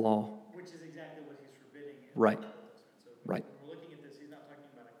back to the law. Which is exactly what he's forbidding in Right. the Old Testament. So Right. when we're looking at this, he's not talking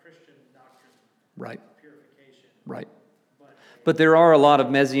about a Christian doctrine Right. of purification. Right. But But there are a lot of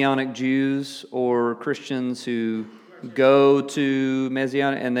Messianic Jews or Christians who go to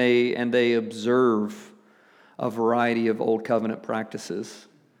Messianic and they observe a variety of Old Covenant practices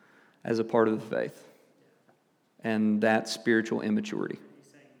as a part of the faith. And that's spiritual immaturity.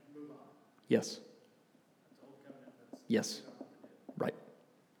 he's saying, move on. Yes. That's Old Covenant. That's Yes. Right.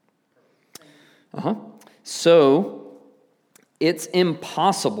 Thank you. So, it's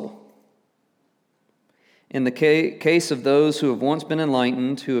impossible in the case of those who have once been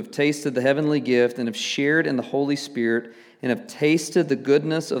enlightened, who have tasted the heavenly gift and have shared in the Holy Spirit and have tasted the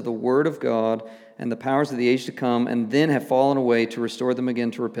goodness of the Word of God and the powers of the age to come, and then have fallen away, to restore them again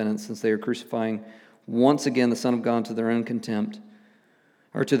to repentance, since they are crucifying once again the Son of God to their own contempt,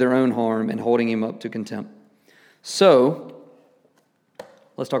 or to their own harm, and holding him up to contempt. So,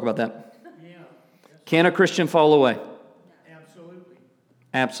 let's talk about that. Yeah, Can a Christian fall away? absolutely,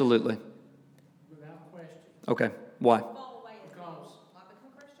 Absolutely. without question. Okay. Why? Fall away and Because not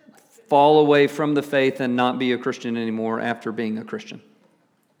become Christian? Like, Fall away from the faith and not be a Christian anymore after being a Christian.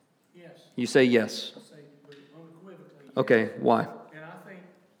 yes, You say yes. I say unequivocally. Okay. Why? And I think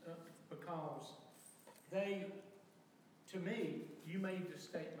because they, to me, you made the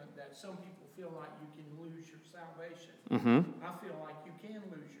statement that some people feel like you can lose your salvation. Mm-hmm. I feel like you can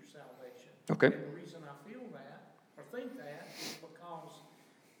lose your salvation. Okay. And the reason I feel that, or think that, is because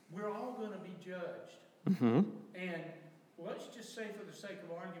we're all going to be judged. Mm-hmm. And let's just say, for the sake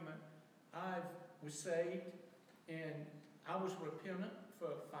of argument, I was saved and I was repentant for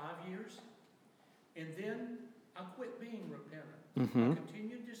 5 years, and then I quit being repentant. Mm-hmm. I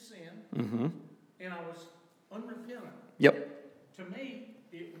continued to sin, Mm-hmm. and I was unrepentant. Yep. To me,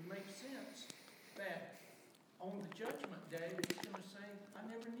 it would make sense that on the judgment day, he's going to say, I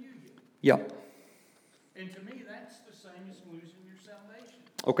never knew you. Yep. And to me, that's the same as losing your salvation.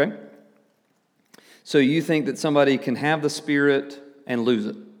 Okay. So you think that somebody can have the Spirit and lose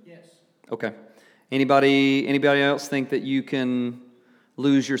it? Yes. Okay. Anybody else think that you can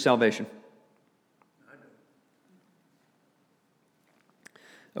lose your salvation?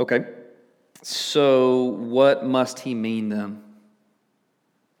 Okay. So what must he mean then?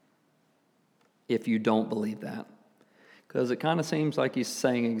 If you don't believe that. Because it kind of seems like he's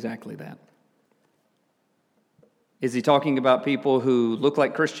saying exactly that. Is he talking about people who look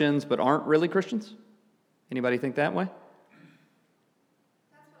like Christians but aren't really Christians? Anybody think that way?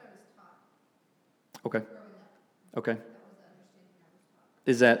 that's what I was taught Okay. growing up. Okay. That was the understanding I was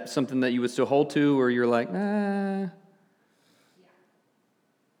taught. Is that something that you would still hold to, or you're like, Yeah.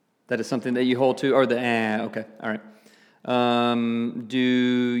 that is something that you hold to, or okay, all right.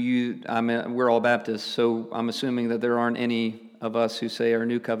 We're all Baptists, so I'm assuming that there aren't any of us who say our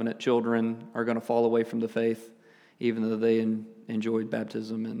new covenant children are going to fall away from the faith, even though they enjoyed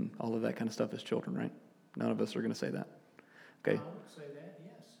baptism and all of that kind of stuff as children, right? None of us are going to say that. Okay. I would say that,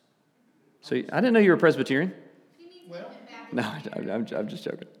 yes. So I didn't know you were Presbyterian. He means Well, infant baptism. No, I'm just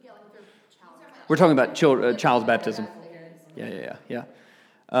joking. Yeah, like their child. We're talking about child's baptism. Yeah.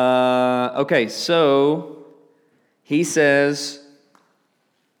 Okay, so he says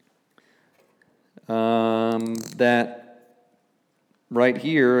that right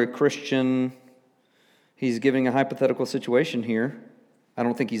here, a Christian, he's giving a hypothetical situation here. I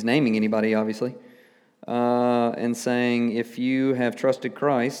don't think he's naming anybody, obviously. And saying if you have trusted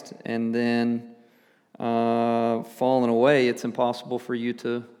Christ and then fallen away, it's impossible for you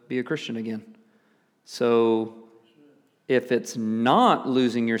to be a Christian again. So if it's not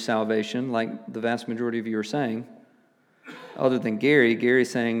losing your salvation, like the vast majority of you are saying, other than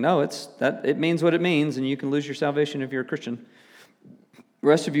Gary's saying, no, it means what it means, and you can lose your salvation if you're a Christian. The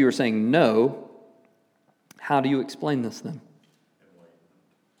rest of you are saying no. How do you explain this then?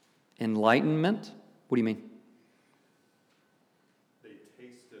 Enlightenment? What do you mean? They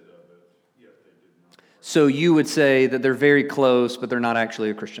tasted of it, yet they did not. So you would say that they're very close, but they're not actually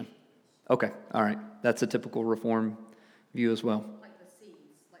a Christian. Okay, all right. That's a typical Reform view as well. Like the seeds,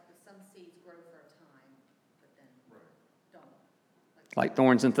 like some seeds grow for a time, but then don't. Like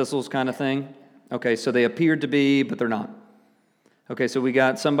thorns and thistles kind of thing? Okay, so they appeared to be, but they're not. Okay, so we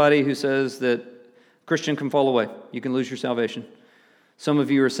got somebody who says that Christian can fall away. You can lose your salvation. Some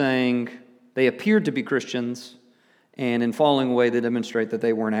of you are saying they appeared to be Christians, and in falling away, they demonstrate that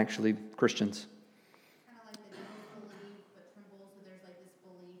they weren't actually Christians. Kind of like the don't believe but tremble, so there's like this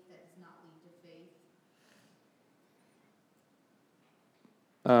belief that does not lead to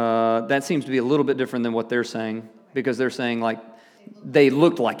faith. That seems to be a little bit different than what they're saying, because they're saying like they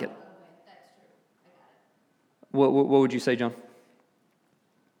looked like it. Okay, that's true. I got it. What would you say, John?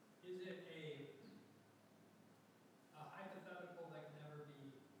 Is it a hypothetical that can never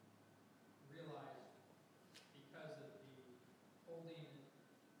be realized because of the holding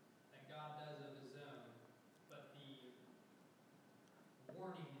that God does of His own, but the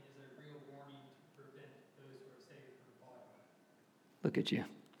warning is a real warning to prevent those who are saved from falling away? Look at you.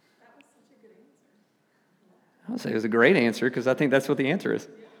 That was such a good answer. I would say it was a great answer, because I think that's what the answer is.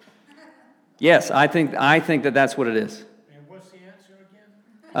 Yes, I think that that's what it is. And what's the answer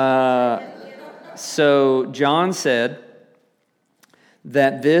again? So John said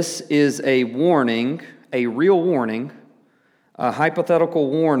that this is a warning, a real warning, a hypothetical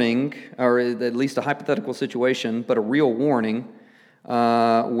warning, or at least a hypothetical situation, but a real warning,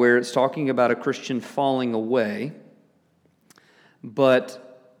 where it's talking about a Christian falling away,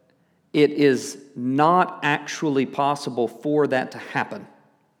 but it is not actually possible for that to happen.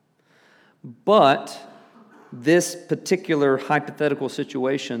 But this particular hypothetical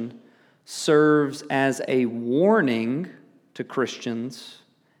situation serves as a warning to Christians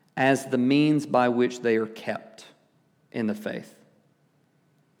as the means by which they are kept in the faith.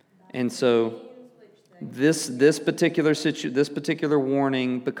 And so this particular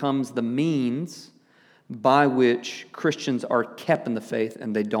warning becomes the means by which Christians are kept in the faith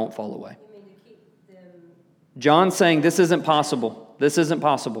and they don't fall away. You mean to keep them, John's saying this isn't possible. This isn't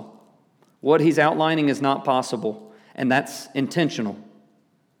possible. What he's outlining is not possible, and that's intentional.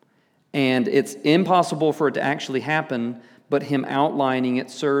 And it's impossible for it to actually happen, but him outlining it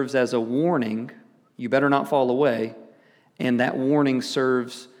serves as a warning. You better not fall away. And that warning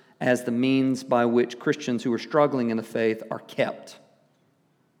serves as the means by which Christians who are struggling in the faith are kept.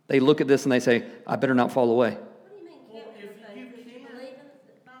 They look at this and they say, I better not fall away. what do you mean Well, kept in if the faith? you That you can't- believe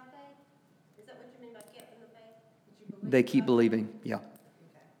in by faith? Is that what you mean by kept in the faith? That you believe They keep by believing, yeah. faith?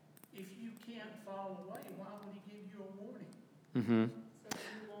 If you can't fall away, why would he give you a warning? Mm-hmm. So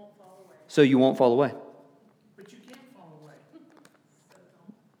you won't fall away. So you won't fall away. But you can't fall away. So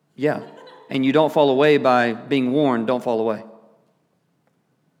don't. Yeah. And you don't fall away by being warned, don't fall away.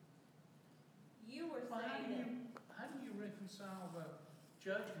 You were Well, saying how do you reconcile the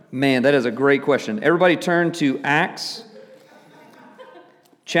judgment? Man, that is a great question. Everybody turn to Acts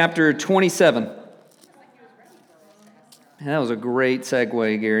chapter 27. That was a great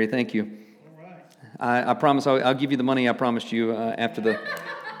segue, Gary. Thank you. All right. I promise I'll give you the money I promised you after the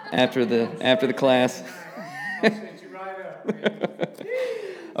class. I'll set you right up.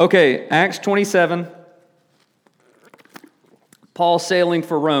 Okay, Acts 27. Paul sailing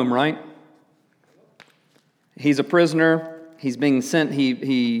for Rome, right? He's a prisoner. He's being sent.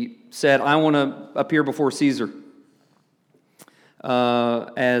 He said, I want to appear before Caesar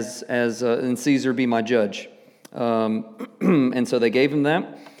and Caesar be my judge. And so they gave him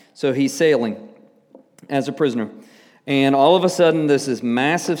that. So he's sailing as a prisoner. And all of a sudden, there's this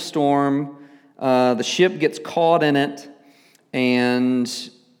massive storm. The ship gets caught in it. And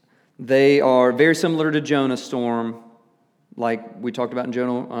they are very similar to Jonah's storm, like we talked about in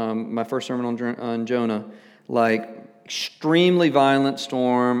Jonah, my first sermon on Jonah. Like, extremely violent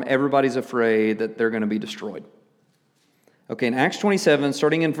storm. Everybody's afraid that they're going to be destroyed. Okay, in Acts 27,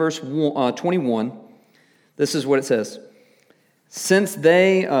 starting in verse 21, this is what it says. Since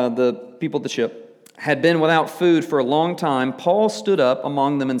they, the people of the ship, had been without food for a long time, Paul stood up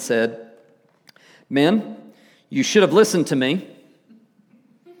among them and said, Men, you should have listened to me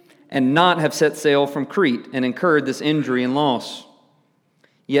and not have set sail from Crete and incurred this injury and loss.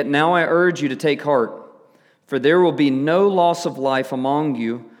 Yet now I urge you to take heart, for there will be no loss of life among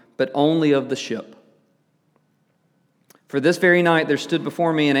you, but only of the ship. For this very night there stood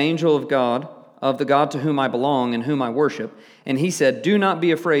before me an angel of God, of the God to whom I belong and whom I worship. And he said, Do not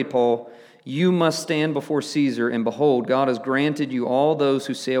be afraid, Paul. You must stand before Caesar, and behold, God has granted you all those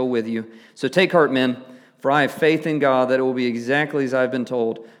who sail with you. So take heart, men, for I have faith in God that it will be exactly as I've been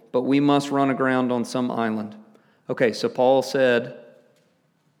told, but we must run aground on some island. Okay, so Paul said,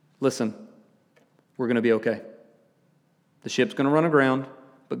 listen, we're going to be okay. The ship's going to run aground,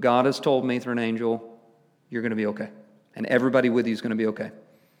 but God has told me through an angel, you're going to be okay. And everybody with you is going to be okay.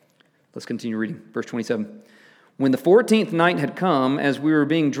 Let's continue reading. Verse 27. When the 14th night had come, as we were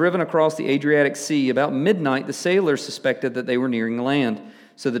being driven across the Adriatic Sea, about midnight the sailors suspected that they were nearing land.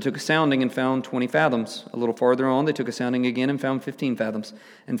 So they took a sounding and found 20 fathoms. A little farther on, they took a sounding again and found 15 fathoms.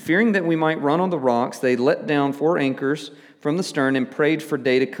 And fearing that we might run on the rocks, they let down 4 anchors from the stern and prayed for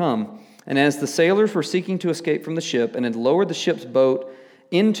day to come. And as the sailors were seeking to escape from the ship and had lowered the ship's boat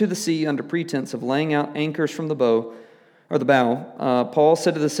into the sea under pretense of laying out anchors from the bow, or the bow, Paul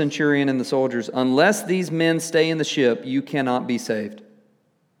said to the centurion and the soldiers, "Unless these men stay in the ship, you cannot be saved."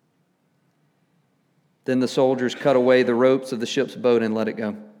 Then the soldiers cut away the ropes of the ship's boat and let it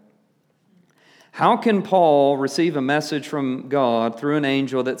go. How can Paul receive a message from God through an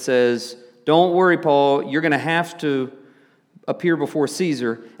angel that says, "Don't worry, Paul, you're going to have to appear before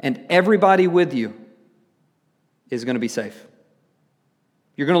Caesar, and everybody with you is going to be safe.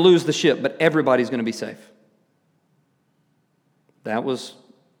 You're going to lose the ship, but everybody's going to be safe"? That was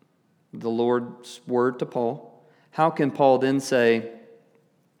the Lord's word to Paul. How can Paul then say,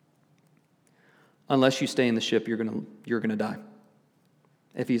 "Unless you stay in the ship, you're going to die"?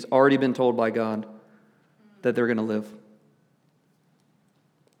 If he's already been told by God that they're going to live.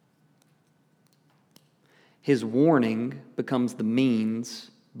 His warning becomes the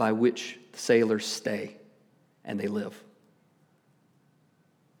means by which the sailors stay and they live.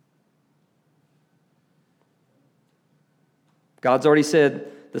 God's already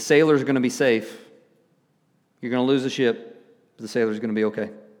said the sailors are going to be safe. You're going to lose the ship, but the sailors are going to be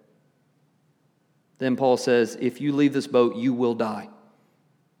okay. Then Paul says, if you leave this boat, you will die.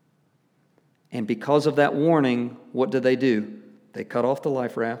 And because of that warning, what do? They cut off the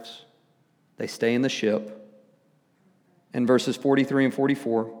life rafts. They stay in the ship. In verses 43 and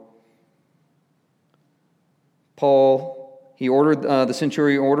 44, the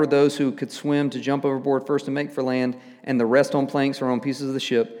centurion ordered those who could swim to jump overboard first and make for land, and the rest on planks or on pieces of the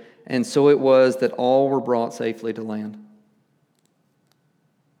ship. And so it was that all were brought safely to land.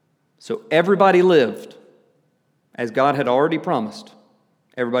 So everybody lived, as God had already promised.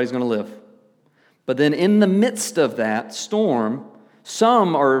 Everybody's going to live. But then in the midst of that storm,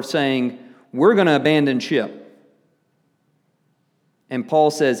 some are saying, we're going to abandon ship. And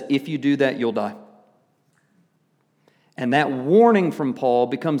Paul says, if you do that, you'll die. And that warning from Paul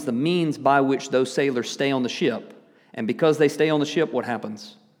becomes the means by which those sailors stay on the ship. And because they stay on the ship, what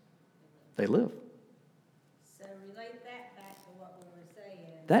happens? They live. So relate that back to what we were saying.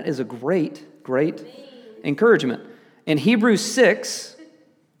 That is a great encouragement. In Hebrews 6,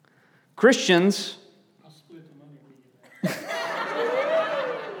 Christians... I'll split the money with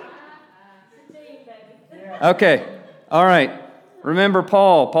you. Okay, all right. Remember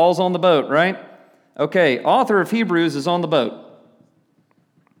Paul. Paul's on the boat, right? Okay, author of Hebrews is on the boat.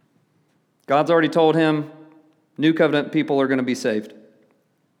 God's already told him New Covenant people are going to be saved.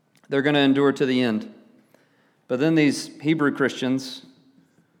 They're going to endure to the end. But then these Hebrew Christians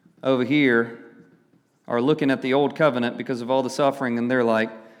over here are looking at the Old Covenant because of all the suffering, and they're like,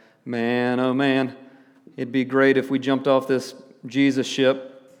 man, oh man, it'd be great if we jumped off this Jesus ship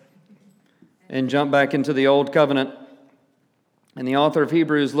and jumped back into the Old Covenant. And the author of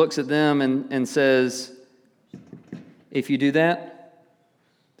Hebrews looks at them and says, if you do that,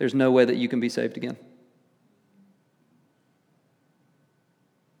 there's no way that you can be saved again.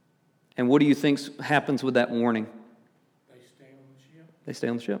 And what do you think happens with that warning? They stay on the ship. They stay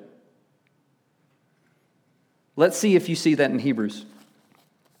on the ship. Let's see if you see that in Hebrews.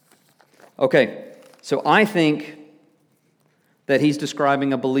 Okay, so I think that he's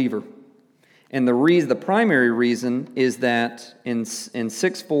describing a believer. And the primary reason is that in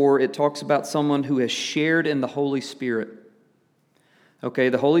 6:4, it talks about someone who has shared in the Holy Spirit. Okay,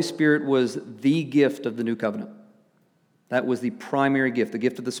 the Holy Spirit was the gift of the New Covenant. That was the primary gift, the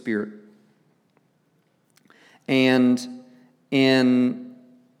gift of the Spirit. And in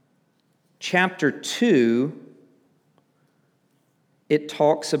chapter 2, it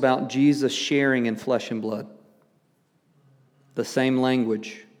talks about Jesus sharing in flesh and blood. The same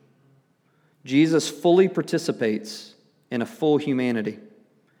language. Jesus fully participates in a full humanity.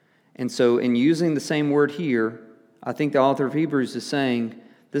 And so in using the same word here, I think the author of Hebrews is saying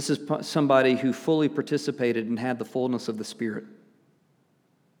this is somebody who fully participated and had the fullness of the Spirit.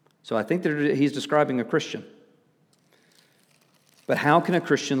 So I think that he's describing a Christian. But how can a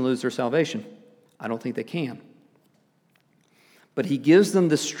Christian lose their salvation? I don't think they can. But he gives them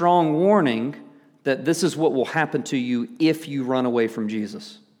this strong warning that this is what will happen to you if you run away from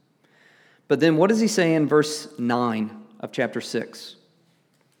Jesus. But then what does he say in verse 9 of chapter 6?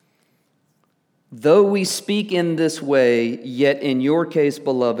 Though we speak in this way, yet in your case,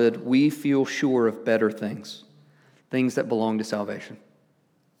 beloved, we feel sure of better things, things that belong to salvation.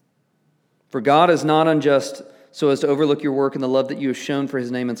 For God is not unjust so as to overlook your work and the love that you have shown for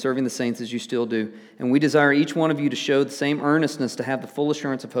his name in serving the saints as you still do. And we desire each one of you to show the same earnestness to have the full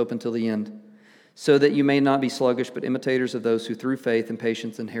assurance of hope until the end, so that you may not be sluggish, but imitators of those who through faith and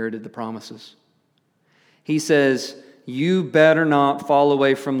patience inherited the promises. He says, you better not fall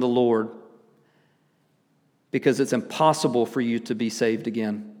away from the Lord, because it's impossible for you to be saved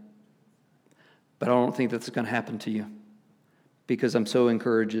again. But I don't think that's going to happen to you, because I'm so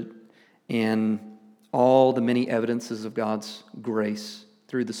encouraged in all the many evidences of God's grace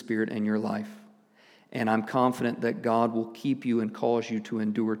through the Spirit in your life. And I'm confident that God will keep you and cause you to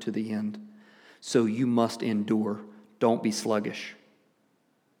endure to the end. So you must endure. Don't be sluggish.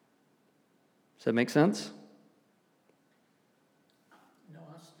 Does that make sense? No,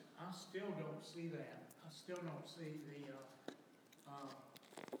 I still don't see that. I still don't see the,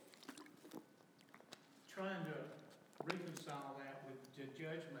 trying to reconcile that with the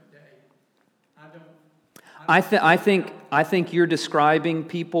judgment day. I think you're describing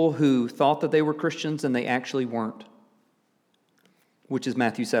people who thought that they were Christians and they actually weren't, which is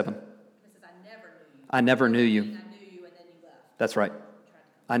Matthew 7. It says, I never knew you. I never knew you. I knew you and then you left. That's right.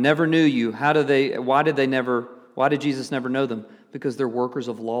 I never knew you. Why did Jesus never know them? Because they're workers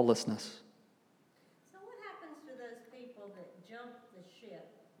of lawlessness. So what happens to those people that jump the ship,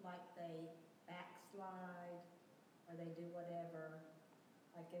 like they backslide or they do whatever?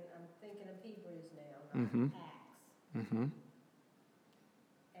 I'm thinking of Hebrews now, not Mm-hmm. Acts. Mm-hmm.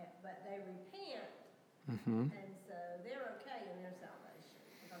 But they repent, Mm-hmm. and so they're okay in their salvation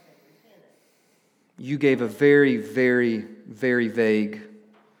because they repented. You gave a very, very, very vague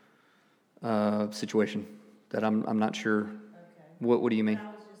situation that I'm not sure. Okay. What do you mean? But I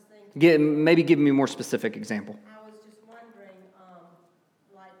was just thinking. Maybe give me a more specific example. I was just wondering,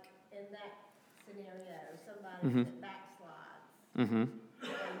 like in that scenario, somebody Mhm. that backslides, Mm-hmm. they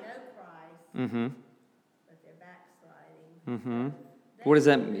know Christ, Mm-hmm. but they're backsliding. Mm-hmm. They- What does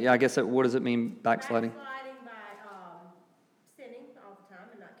that? Yeah, I guess what does it mean? Backsliding. Backsliding by sinning all the time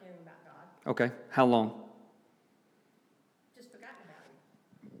and not caring about God. Okay. How long? Just forgotten about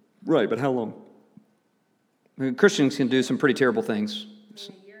Him. Right, but how long? I mean, Christians can do some pretty terrible things.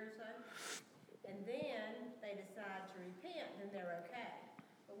 In a year or so. And then they decide to repent, then they're okay.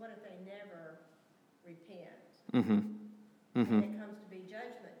 But what if they never repent? Mm-hmm. Mm-hmm. And it comes to be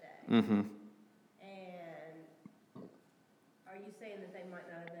Judgment Day. Mm-hmm. And are you saying that they might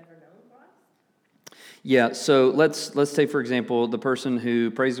not have ever known Christ? Yeah, so let's take, for example, the person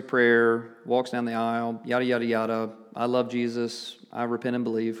who prays a prayer, walks down the aisle, yada, yada, yada. I love Jesus. I repent and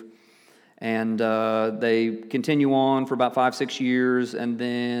believe. And they continue on for about 5-6 years, and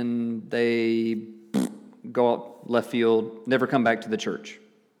then they go out left field, never come back to the church.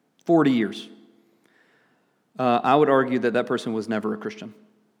 40 years. I would argue that person was never a Christian.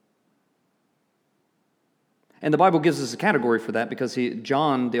 And the Bible gives us a category for that because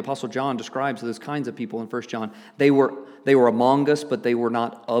the Apostle John describes those kinds of people in 1 John. They were among us, but they were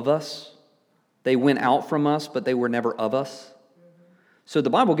not of us. They went out from us, but they were never of us. So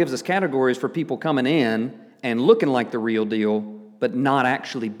the Bible gives us categories for people coming in and looking like the real deal, but not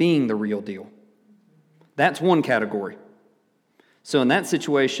actually being the real deal. That's one category. So in that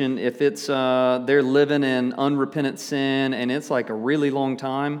situation, if it's they're living in unrepentant sin and it's like a really long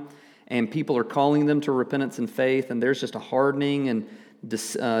time, and people are calling them to repentance and faith, and there's just a hardening and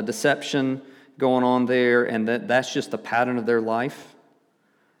deception going on there, and that's just the pattern of their life,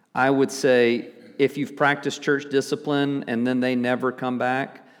 I would say if you've practiced church discipline and then they never come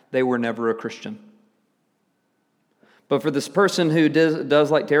back, they were never a Christian. But for this person who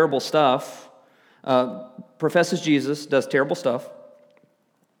does like terrible stuff, professes Jesus, does terrible stuff,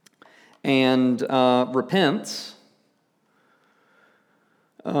 and repents,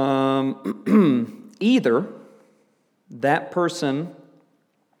 either that person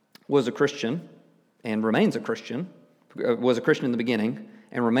was a Christian and remains a Christian, was a Christian in the beginning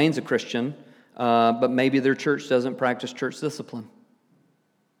and remains a Christian, but maybe their church doesn't practice church discipline.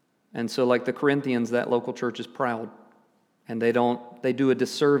 And so like the Corinthians, that local church is proud. And they do a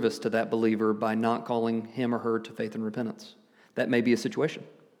disservice to that believer by not calling him or her to faith and repentance. That may be a situation.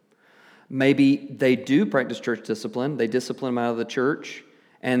 Maybe they do practice church discipline. They discipline him out of the church.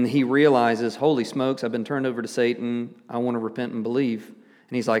 And he realizes, holy smokes, I've been turned over to Satan. I want to repent and believe.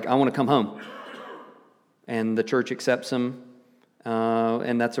 And he's like, I want to come home. And the church accepts him.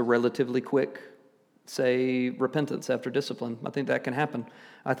 And that's a relatively quick, say, repentance after discipline. I think that can happen.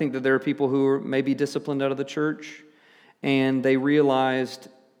 I think that there are people who are maybe disciplined out of the church, and they realize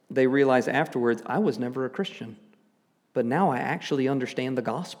afterwards, I was never a Christian. But now I actually understand the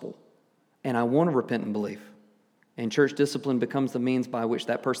gospel, and I want to repent and believe. And church discipline becomes the means by which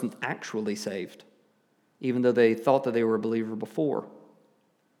that person's actually saved. even though they thought that they were a believer before.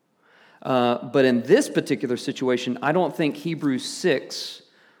 But in this particular situation, I don't think Hebrews 6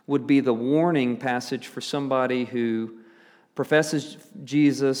 would be the warning passage for somebody who professes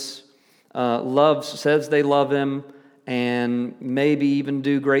Jesus, says they love him, and maybe even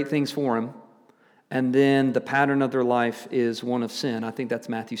do great things for him, and then the pattern of their life is one of sin. I think that's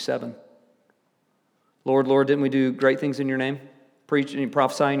Matthew 7. Lord, Lord, didn't we do great things in your name? Preach and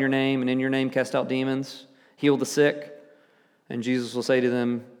prophesy in your name, and in your name cast out demons, heal the sick. And Jesus will say to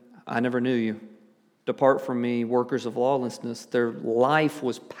them, I never knew you. Depart from me, workers of lawlessness. Their life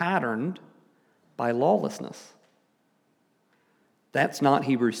was patterned by lawlessness. That's not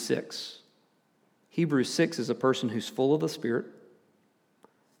Hebrews 6. Hebrews 6 is a person who's full of the Spirit,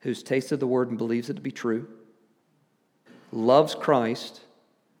 who's tasted the Word and believes it to be true, loves Christ,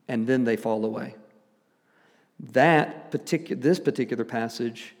 and then they fall away. This particular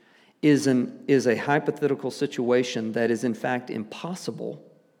passage is a hypothetical situation that is in fact impossible,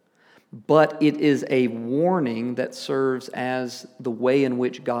 but it is a warning that serves as the way in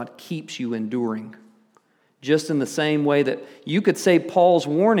which God keeps you enduring. Just in the same way that you could say Paul's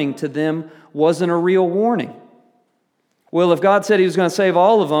warning to them wasn't a real warning. Well, if God said he was going to save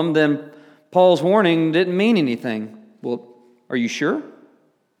all of them, then Paul's warning didn't mean anything. Well, are you sure?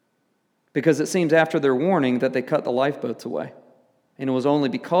 Because it seems after their warning that they cut the lifeboats away. And it was only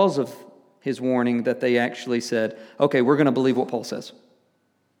because of his warning that they actually said, okay, we're going to believe what Paul says.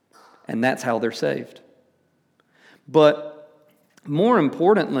 And that's how they're saved. But more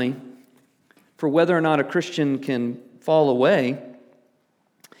importantly, for whether or not a Christian can fall away,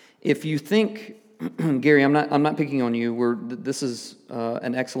 if you think, Gary, I'm not picking on you. This is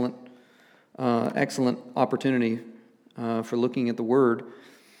an excellent opportunity for looking at the Word.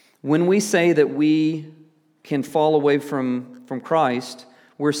 When we say that we can fall away from Christ,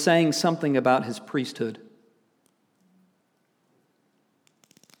 we're saying something about his priesthood.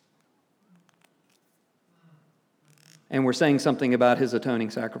 And we're saying something about his atoning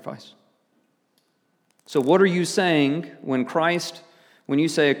sacrifice. So what are you saying when you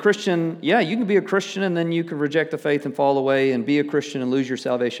say a Christian, yeah, you can be a Christian and then you can reject the faith and fall away and be a Christian and lose your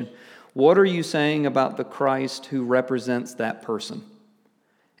salvation. What are you saying about the Christ who represents that person?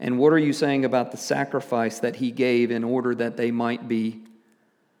 And what are you saying about the sacrifice that he gave in order that they might be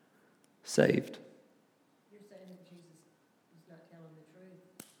saved? You're saying that Jesus is not telling the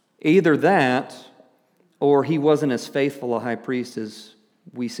truth. Either that, or he wasn't as faithful a high priest as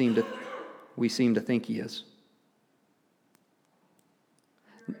we seem to think he is.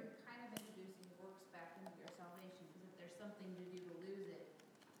 You're kind of introducing works back into your salvation, because if there's something to do to lose it,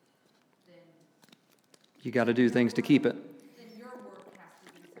 then You got to do things to keep it. your work has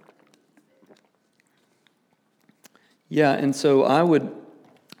to do something to keep it. Yeah, and so I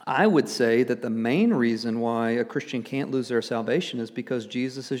would say that the main reason why a Christian can't lose their salvation is because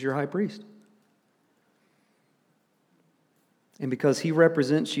Jesus is your high priest. And because he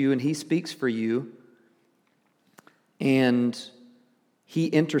represents you and he speaks for you and he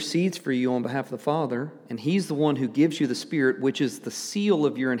intercedes for you on behalf of the Father, and he's the one who gives you the Spirit, which is the seal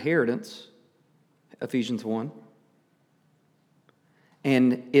of your inheritance, Ephesians 1.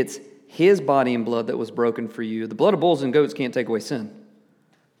 And it's his body and blood that was broken for you. The blood of bulls and goats can't take away sin,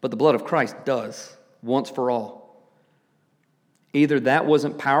 but the blood of Christ does, once for all. Either that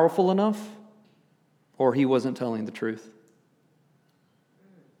wasn't powerful enough, or he wasn't telling the truth.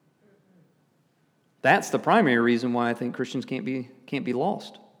 That's the primary reason why I think Christians can't be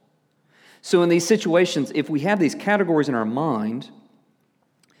lost. So in these situations, if we have these categories in our mind,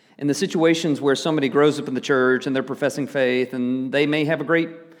 in the situations where somebody grows up in the church and they're professing faith and they may have a great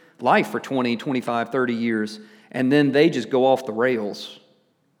life for 20, 25, 30 years, and then they just go off the rails,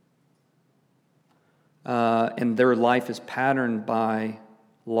 and their life is patterned by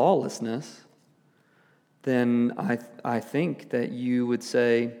lawlessness, then I think that you would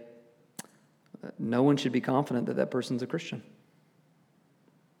say no one should be confident that that person's a Christian.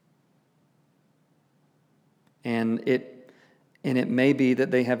 And it may be that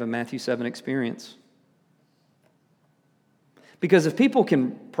they have a Matthew 7 experience. Because if people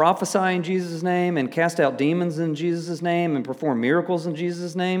can prophesy in Jesus' name and cast out demons in Jesus' name and perform miracles in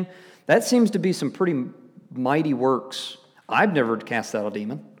Jesus' name, that seems to be some pretty mighty works. I've never cast out a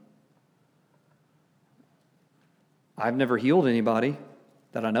demon. I've never healed anybody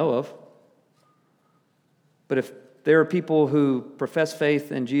that I know of. But if there are people who profess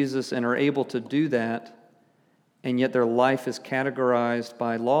faith in Jesus and are able to do that, and yet their life is categorized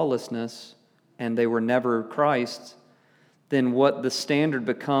by lawlessness, and they were never Christ's, then what the standard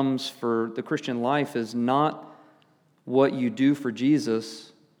becomes for the Christian life is not what you do for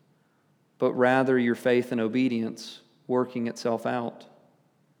Jesus, but rather your faith and obedience working itself out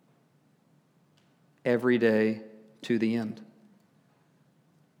every day to the end.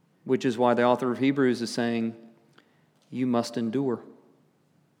 Which is why the author of Hebrews is saying, you must endure.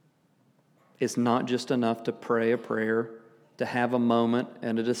 It's not just enough to pray a prayer, to have a moment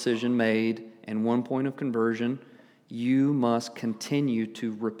and a decision made and one point of conversion. You must continue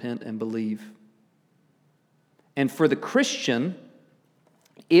to repent and believe. And for the Christian,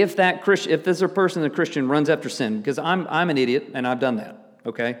 if this person, the Christian, runs after sin, because I'm an idiot and I've done that,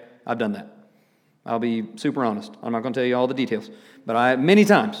 okay? I've done that. I'll be super honest. I'm not going to tell you all the details. But many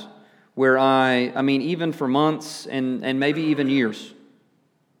times where even for months and maybe even years,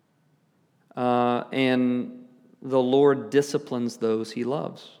 and the Lord disciplines those He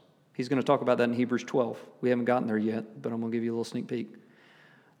loves. He's going to talk about that in Hebrews 12. We haven't gotten there yet, but I'm going to give you a little sneak peek.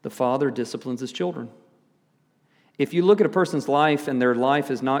 The Father disciplines His children. If you look at a person's life and their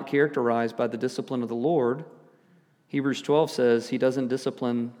life is not characterized by the discipline of the Lord, Hebrews 12 says He doesn't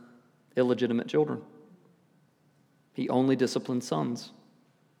discipline illegitimate children. He only disciplines sons.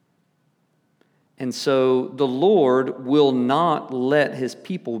 And so the Lord will not let His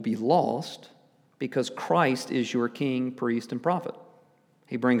people be lost because Christ is your king, priest, and prophet.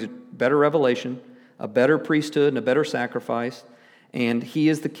 He brings a better revelation, a better priesthood, and a better sacrifice, and He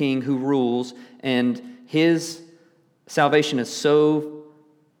is the king who rules, and His salvation is so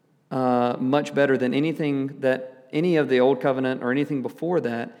much better than anything that any of the Old Covenant or anything before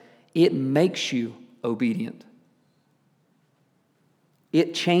that. It makes you obedient.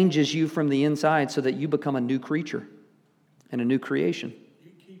 It changes you from the inside so that you become a new creature and a new creation.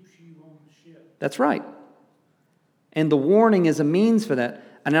 It keeps you on the ship. That's right. And the warning is a means for that.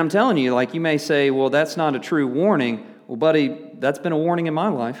 And I'm telling you, like you may say, well, that's not a true warning. Well, buddy, that's been a warning in my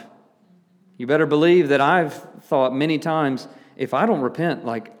life. You better believe that I've thought many times, if I don't repent,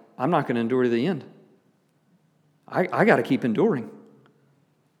 I'm not going to endure to the end. I got to keep enduring.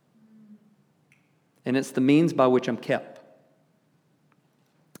 And it's the means by which I'm kept.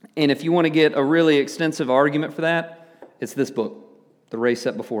 And if you want to get a really extensive argument for that, it's this book, The Race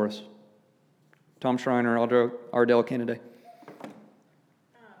Set Before Us. Tom Schreiner, Ardell Kennedy. Could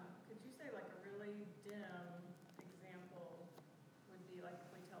you say like a really dim example would be like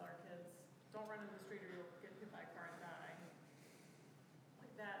if we tell our kids, don't run in the street or you'll get hit by a car and die.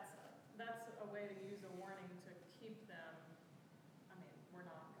 Like that's a way to use a warning to keep them. I mean, we're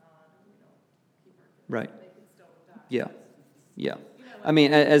not God and we don't keep our kids. Right. They could still die. Yeah. Yeah. I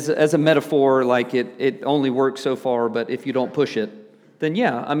mean, as a metaphor, like it only works so far, but if you don't push it, then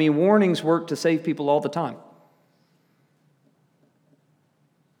yeah. I mean, warnings work to save people all the time.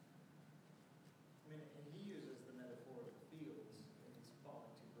 I mean, and he uses the metaphor of the fields in these following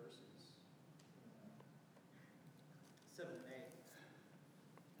two verses, 7 and 8.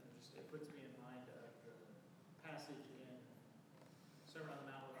 And it puts me in mind of the passage in Sermon on the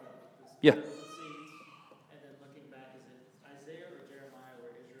Mount with the Yeah. seeds, and then looking back, is it Isaiah or Jeremiah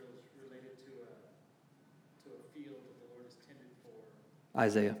where Israel is related to a field that the Lord has tended for?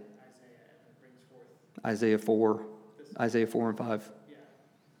 Isaiah. Isaiah, and it brings forth Isaiah 4. Isaiah 4 and 5. yeah.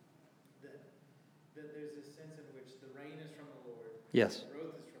 That there's this sense in which the rain is from the Lord, Yes. the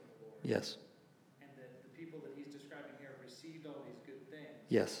growth is from the Lord, Yes. and that the people that he's describing here have received all these good things.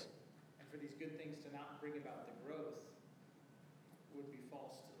 Yes. And for these good things to not bring about the growth would be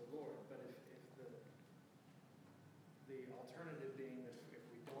false to the Lord. But if the alternative being that if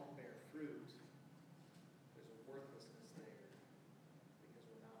we don't bear fruit, there's a worthlessness there because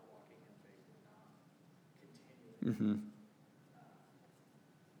we're not walking in faith, we're not continuing. Mm-hmm.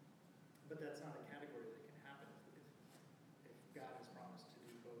 But that's not a category that can happen if God has promised to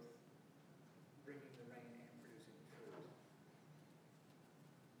do both bringing the rain and producing the fruit.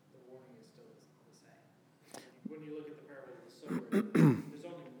 The warning is still the same. When you look at the parable of the sower, there's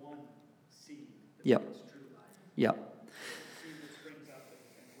only one seed that Yep. brings true life. Yeah. The seed that springs up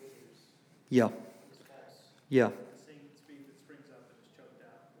and withers Yeah. is false. Yeah. The same seed that springs up and is choked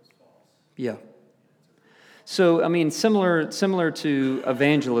out was false. Yeah. So, I mean, similar to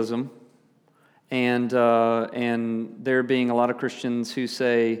evangelism, and there being a lot of Christians who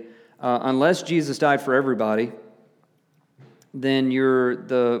say, unless Jesus died for everybody, then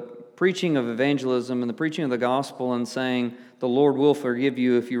the preaching of evangelism and the preaching of the gospel and saying the Lord will forgive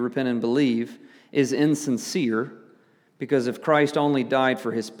you if you repent and believe is insincere, because if Christ only died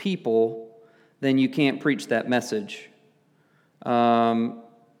for His people, then you can't preach that message.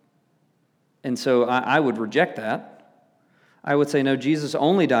 And so I would reject that. I would say, no, Jesus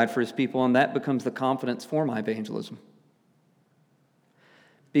only died for His people, and that becomes the confidence for my evangelism.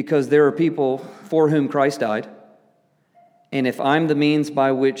 Because there are people for whom Christ died, And if I'm the means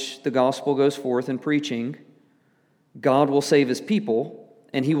by which the gospel goes forth in preaching, God will save his people,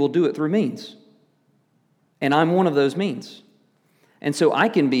 and he will do it through means. And I'm one of those means. And so I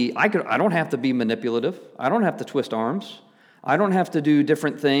don't have to be manipulative. I don't have to twist arms. I don't have to do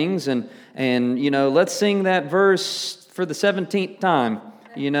different things and let's sing that verse for the 17th time,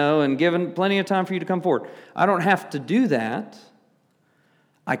 and given plenty of time for you to come forward. I don't have to do that.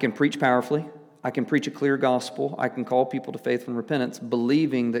 I can preach powerfully. I can preach a clear gospel. I can call people to faith and repentance,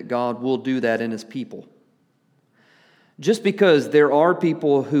 believing that God will do that in his people. Just because there are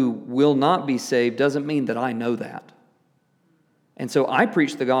people who will not be saved doesn't mean that I know that. And so I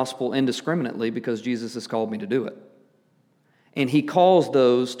preach the gospel indiscriminately because Jesus has called me to do it. And he calls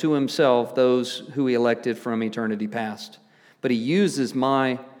those to himself, those who he elected from eternity past. But he uses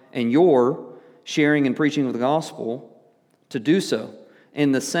my and your sharing and preaching of the gospel to do so.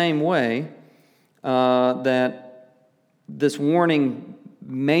 In the same way that this warning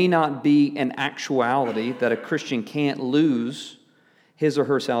may not be an actuality, that a Christian can't lose his or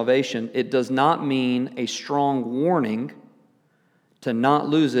her salvation, it does not mean a strong warning to not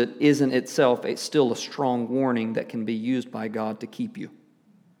lose it isn't itself still a strong warning that can be used by God to keep you.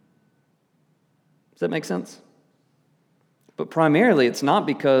 Does that make sense? But primarily, it's not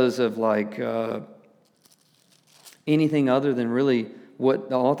because of anything other than really what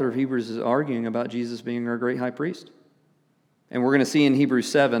the author of Hebrews is arguing about Jesus being our great high priest. And we're going to see in Hebrews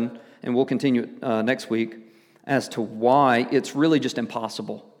 7, and we'll continue next week, as to why it's really just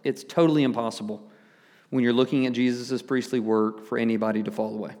impossible. It's totally impossible when you're looking at Jesus' priestly work for anybody to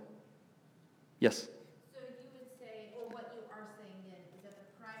fall away. Yes? So you would say, or what you are saying then, is that the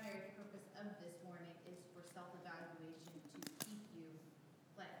primary purpose of this warning is for self-evaluation to keep you,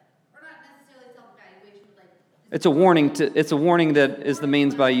 or not necessarily self-evaluation, but It's a warning that is the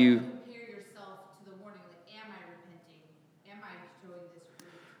means by you. Compare yourself to the warning, am I repenting? Am I showing this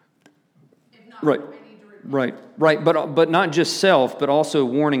fruit? If not, Right. I need to repent. Right. But not just self, but also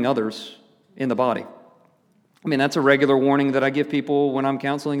warning others in the body. I mean, that's a regular warning that I give people when I'm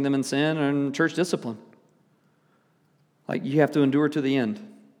counseling them in sin and church discipline. You have to endure to the end.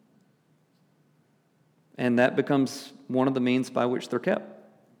 And that becomes one of the means by which they're kept.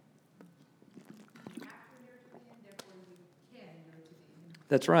 You have to endure to the end, therefore you can endure to the end.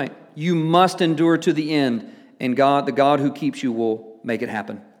 That's right. You must endure to the end, and God, the God who keeps you, will make it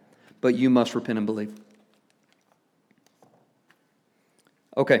happen. But you must repent and believe.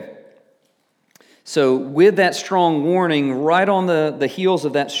 Okay. So with that strong warning, right on the heels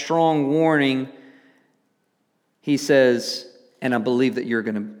of that strong warning, he says, and I believe that you're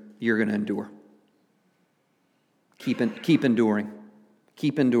going to endure. Keep enduring.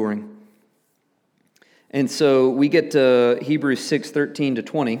 Keep enduring. And so we get to Hebrews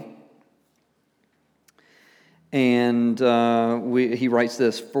 6:13-20. And he writes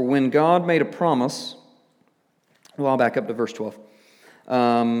this, "For when God made a promise," well, I'll back up to verse 12.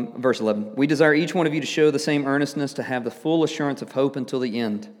 Verse 11, "We desire each one of you to show the same earnestness, to have the full assurance of hope until the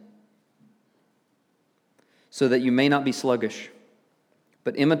end, so that you may not be sluggish,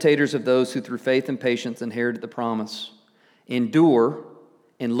 but imitators of those who through faith and patience inherited the promise. Endure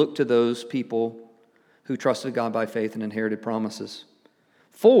and look to those people who trusted God by faith and inherited promises.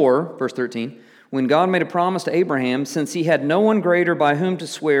 For," verse 13, "when God made a promise to Abraham, since he had no one greater by whom to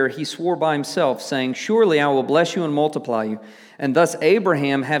swear, he swore by himself, saying, 'Surely I will bless you and multiply you.' And thus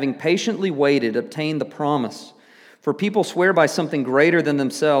Abraham, having patiently waited, obtained the promise. For people swear by something greater than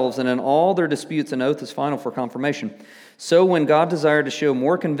themselves, and in all their disputes an oath is final for confirmation. So when God desired to show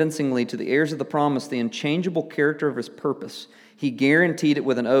more convincingly to the heirs of the promise the unchangeable character of his purpose, he guaranteed it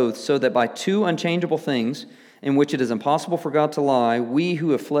with an oath, so that by two unchangeable things, in which it is impossible for God to lie, we who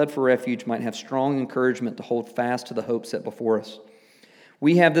have fled for refuge might have strong encouragement to hold fast to the hope set before us.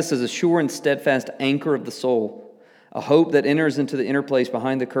 We have this as a sure and steadfast anchor of the soul, a hope that enters into the inner place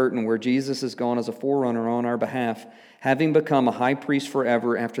behind the curtain, where Jesus has gone as a forerunner on our behalf, having become a high priest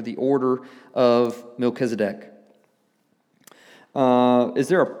forever after the order of Melchizedek." Is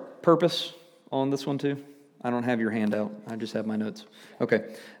there a purpose on this one too? I don't have your handout. I just have my notes.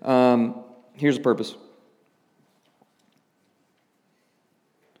 Okay. Here's a purpose.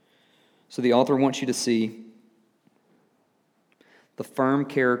 So the author wants you to see the firm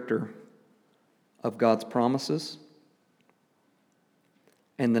character of God's promises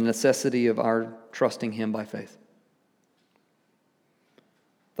and the necessity of our trusting him by faith.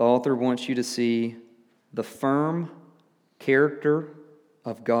 The author wants you to see the firm character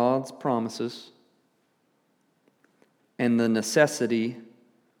of God's promises and the necessity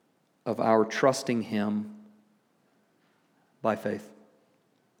of our trusting him by faith.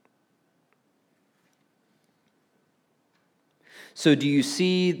 So do you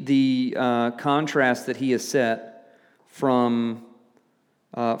see the contrast that he has set from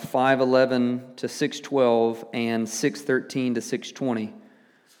 5:11 to 6:12 and 6:13 to 6:20?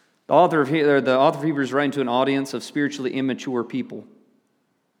 The author of Hebrews is writing to an audience of spiritually immature people.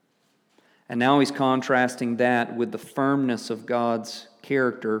 And now he's contrasting that with the firmness of God's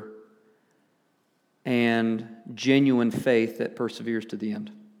character and genuine faith that perseveres to the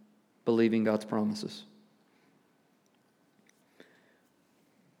end, believing God's promises.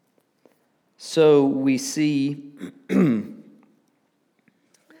 So we see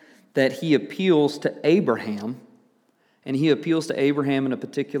that he appeals to Abraham, and he appeals to Abraham in a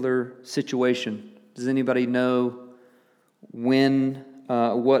particular situation. Does anybody know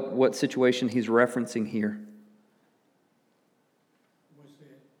what situation he's referencing here? Was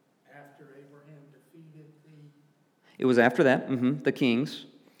it after Abraham defeated It was after that, the kings.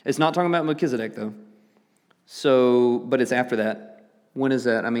 It's not talking about Melchizedek, though. So, but it's after that. When is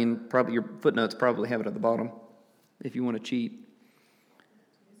that? I mean, probably your footnotes probably have it at the bottom, if you want to cheat.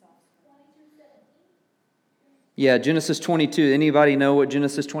 Yeah, Genesis 22. Anybody know what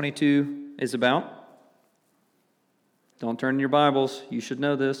Genesis 22 is about? Don't turn in your Bibles. You should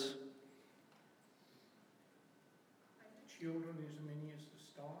know this. children as many as the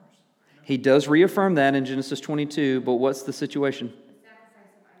stars? He does reaffirm that in Genesis 22, but what's the situation?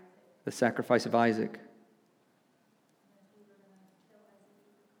 The sacrifice of Isaac. The sacrifice of Isaac.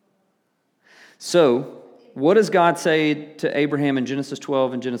 So, what does God say to Abraham in Genesis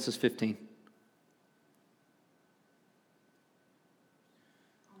 12 and Genesis 15?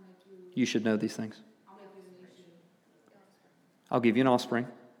 You should know these things. I'll give you an offspring.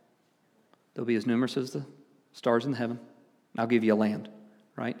 They'll be as numerous as the stars in heaven. I'll give you a land,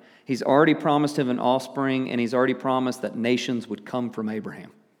 right? He's already promised him an offspring, and he's already promised that nations would come from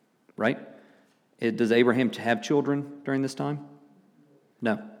Abraham, right? Does Abraham have children during this time?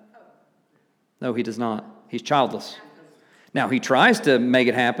 No. No, he does not. He's childless. Now, he tries to make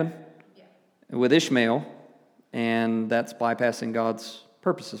it happen with Ishmael, and that's bypassing God's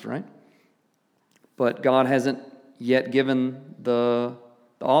purposes, right? But God hasn't yet given the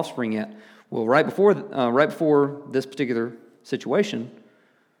offspring yet. Well, right before this particular situation,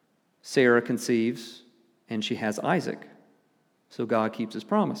 Sarah conceives, and she has Isaac. So God keeps his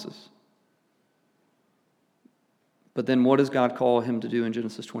promises. But then what does God call him to do in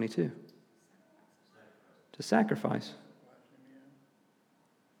Genesis 22? To sacrifice.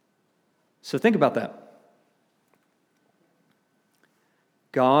 So think about that.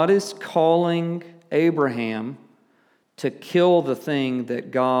 God is calling Abraham to kill the person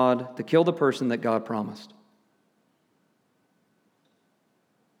that God promised.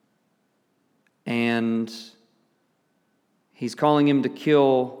 And he's calling him to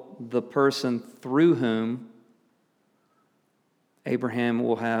kill the person through whom Abraham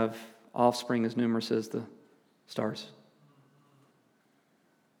will have offspring as numerous as the stars.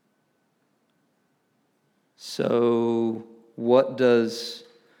 So what does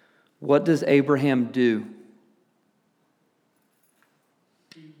Abraham do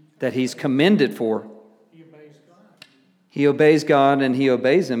that he's commended for? He obeys God. He obeys God, and he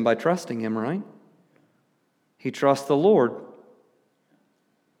obeys him by trusting him, right? He trusts the Lord.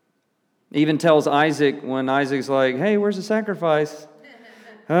 Even tells Isaac, when Isaac's like, hey, where's the sacrifice?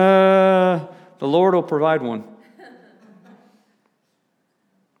 The Lord will provide one.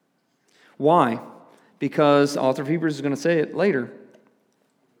 Why? Because the author of Hebrews is going to say it later.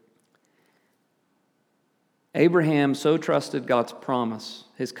 Abraham so trusted God's promise,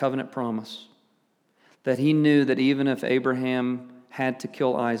 his covenant promise, that he knew that even if Abraham had to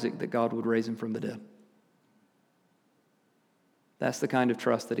kill Isaac, that God would raise him from the dead. That's the kind of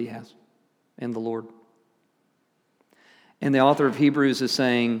trust that he has in the Lord. And the author of Hebrews is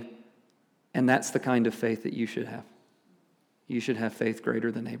saying, and that's the kind of faith that you should have. You should have faith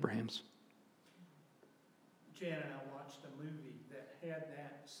greater than Abraham's. Jan and I watched a movie that had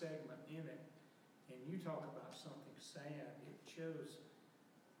that segment in it, and you talk about something sad. It shows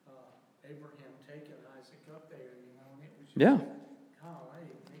Abraham taking Isaac up there, and it was just, golly,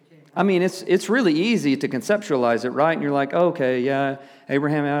 they came. I mean, it's really easy to conceptualize it, right? And you're like, okay, yeah,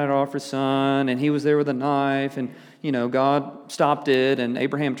 Abraham had to offer his son, and he was there with a knife, and, God stopped it, and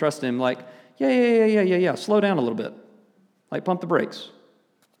Abraham trusted him, like, yeah, slow down a little bit. Like, pump the brakes.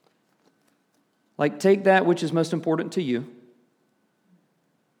 Like, take that which is most important to you,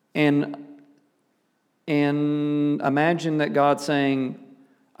 and imagine that God's saying,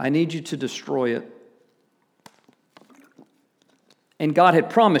 I need you to destroy it. And God had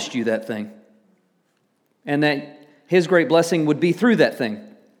promised you that thing. And that his great blessing would be through that thing.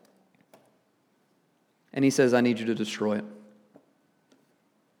 And he says, I need you to destroy it.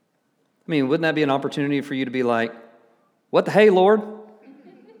 mean, wouldn't that be an opportunity for you to be like, what the hey, Lord?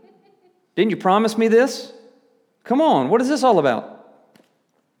 Didn't you promise me this? Come on, what is this all about?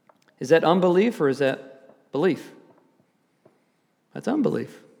 Is that unbelief or is that belief? That's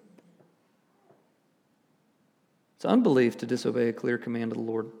unbelief. It's unbelief to disobey a clear command of the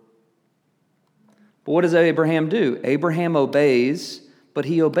Lord. But what does Abraham do? Abraham obeys, but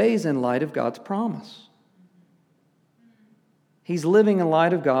he obeys in light of God's promise. He's living in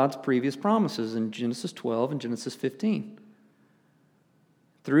light of God's previous promises in Genesis 12 and Genesis 15.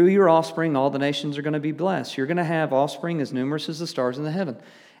 Through your offspring, all the nations are going to be blessed. You're going to have offspring as numerous as the stars in the heaven.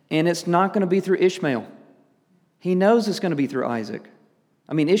 And it's not going to be through Ishmael. He knows it's going to be through Isaac.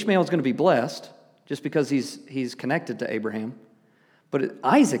 I mean, Ishmael is going to be blessed just because he's connected to Abraham. But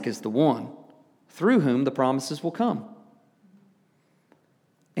Isaac is the one through whom the promises will come.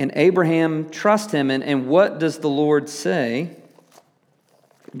 And Abraham trusts him. And what does the Lord say?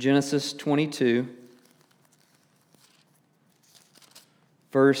 Genesis 22,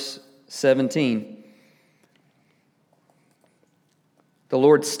 verse 17. The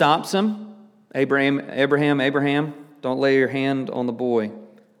Lord stops him. Abraham, don't lay your hand on the boy.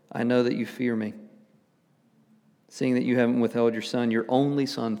 I know that you fear me, seeing that you haven't withheld your son, your only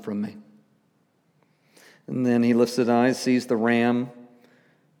son, from me. And then he lifts his eyes, sees the ram.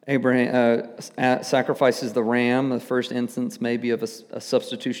 Abraham sacrifices the ram. The first instance maybe of a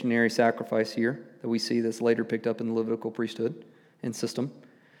substitutionary sacrifice here that we see that's later picked up in the Levitical priesthood and system.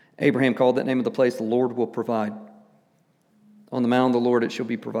 Abraham called that name of the place, the Lord will provide. On the mount of the Lord it shall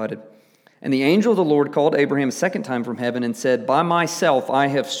be provided. And the angel of the Lord called Abraham a second time from heaven and said, by myself I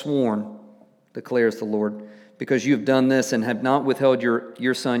have sworn, declares the Lord, because you have done this and have not withheld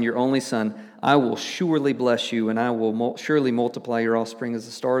your son, your only son, I will surely bless you, and I will surely multiply your offspring as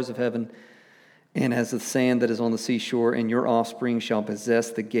the stars of heaven and as the sand that is on the seashore, and your offspring shall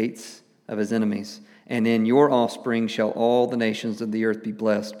possess the gates of his enemies. And in your offspring shall all the nations of the earth be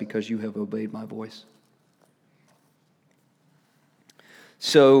blessed, because you have obeyed my voice.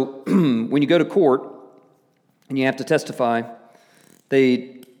 So when you go to court and you have to testify,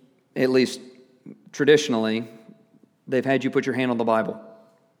 they, at least traditionally, they've had you put your hand on the Bible.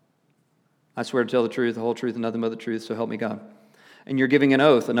 I swear to tell the truth, the whole truth, and nothing but the truth, so help me God. And you're giving an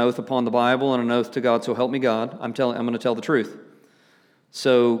oath upon the Bible and an oath to God, so help me God. I'm going to tell the truth.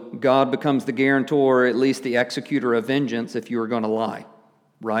 So God becomes the guarantor, or at least the executor of vengeance if you are going to lie,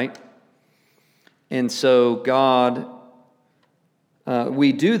 right? And so God,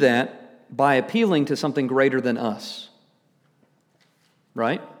 we do that by appealing to something greater than us,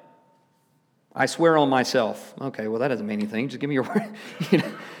 right? I swear on myself. Okay, well, that doesn't mean anything. Just give me your word.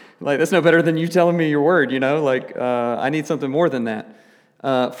 Like, that's no better than you telling me your word, I need something more than that.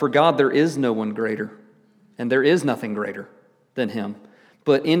 For God, there is no one greater, and there is nothing greater than him.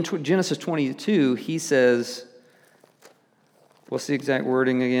 But in Genesis 22, he says, what's the exact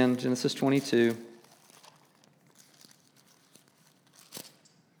wording again? Genesis 22.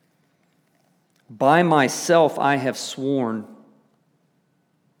 By myself I have sworn,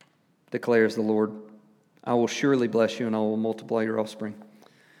 declares the Lord. I will surely bless you, and I will multiply your offspring.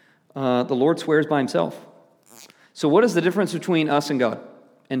 The Lord swears by himself. So what is the difference between us and God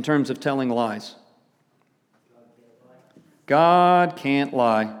in terms of telling lies? God can't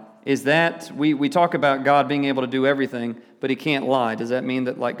lie. Is that, we talk about God being able to do everything, but he can't lie. Does that mean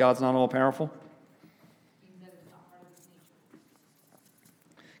that God's not all powerful?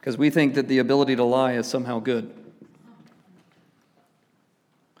 Because we think that the ability to lie is somehow good,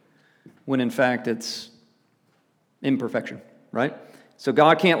 when in fact it's imperfection, right? So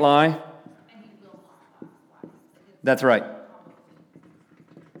God can't lie. And he will not lie. That's right.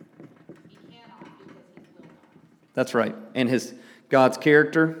 He cannot because he will not. That's right. And God's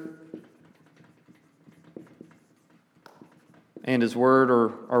character and his word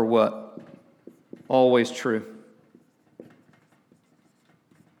are what? Always true.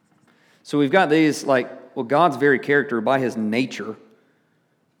 So we've got these God's very character, by his nature,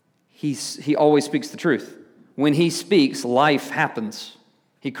 he always speaks the truth. When he speaks, life happens.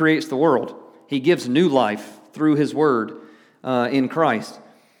 He creates the world. He gives new life through his word in Christ.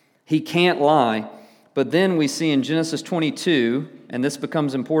 He can't lie. But then we see in Genesis 22, and this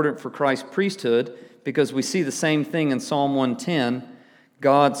becomes important for Christ's priesthood, because we see the same thing in Psalm 110.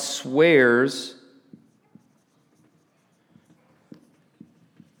 God swears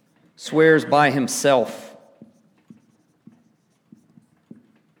by himself.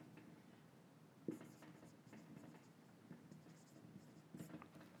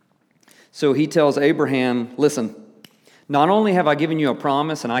 So he tells Abraham, listen, not only have I given you a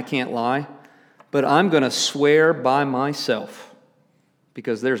promise and I can't lie, but I'm going to swear by myself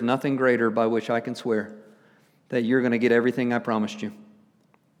because there's nothing greater by which I can swear that you're going to get everything I promised you.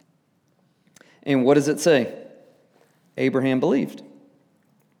 And what does it say? Abraham believed.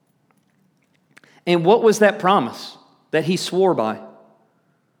 And what was that promise that he swore by?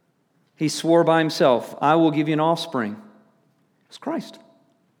 He swore by himself, I will give you an offspring. It was Christ.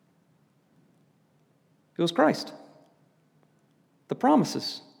 It was Christ. The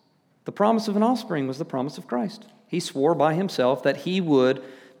promises. The promise of an offspring was the promise of Christ. He swore by himself that he would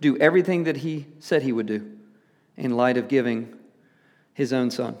do everything that he said he would do in light of giving his own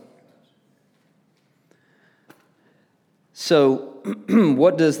son. So,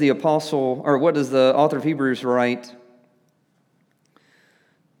 what does the author of Hebrews write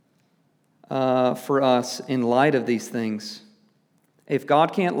for us in light of these things? If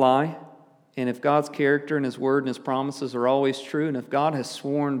God can't lie, and if God's character and His word and His promises are always true, and if God has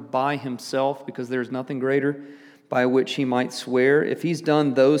sworn by Himself, because there's nothing greater by which He might swear, if He's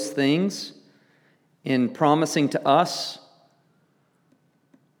done those things in promising to us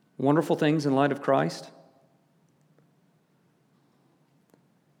wonderful things in light of Christ,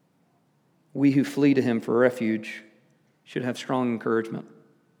 we who flee to Him for refuge should have strong encouragement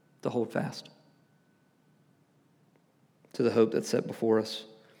to hold fast to the hope that's set before us.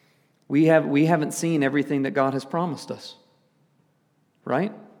 We haven't seen everything that God has promised us,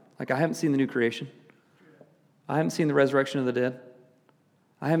 right? Like, I haven't seen the new creation. I haven't seen the resurrection of the dead.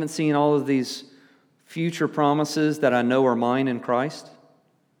 I haven't seen all of these future promises that I know are mine in Christ.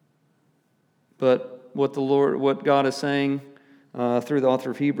 But what God is saying through the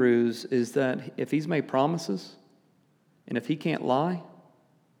author of Hebrews is that if He's made promises, and if He can't lie,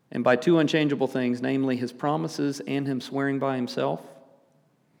 and by two unchangeable things, namely His promises and Him swearing by Himself,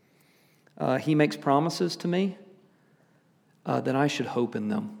 He makes promises to me, then I should hope in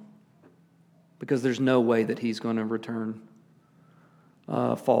them. Because there's no way that He's going to return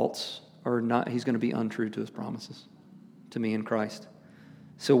false, or not. He's going to be untrue to His promises to me in Christ.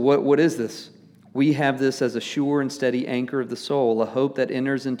 So what is this? We have this as a sure and steady anchor of the soul, a hope that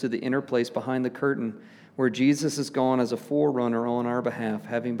enters into the inner place behind the curtain, where Jesus has gone as a forerunner on our behalf,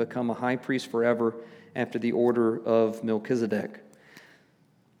 having become a high priest forever after the order of Melchizedek.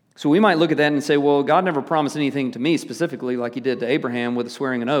 So we might look at that and say, well, God never promised anything to me specifically like He did to Abraham with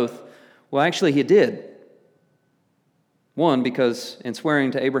swearing an oath. Well, actually, He did. One, because in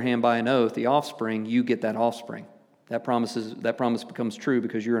swearing to Abraham by an oath, the offspring, you get that offspring. That promise becomes true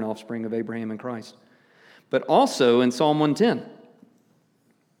because you're an offspring of Abraham in Christ. But also in Psalm 110.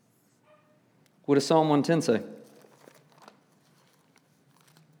 What does Psalm 110 say?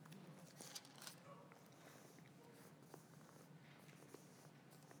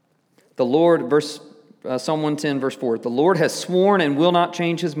 The Lord, Psalm 110, verse 4. The Lord has sworn and will not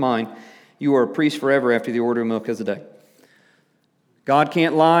change His mind. You are a priest forever after the order of Melchizedek. God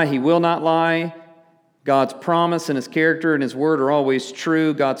can't lie. He will not lie. God's promise and His character and His word are always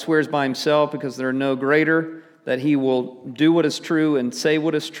true. God swears by Himself because there are no greater, that He will do what is true and say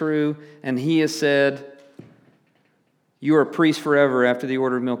what is true. And He has said, you are a priest forever after the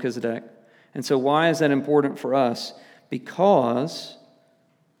order of Melchizedek. And so why is that important for us? Because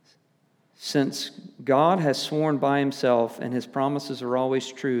since God has sworn by Himself and His promises are always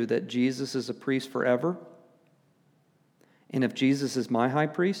true that Jesus is a priest forever, and if Jesus is my high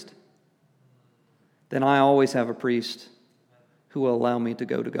priest, then I always have a priest who will allow me to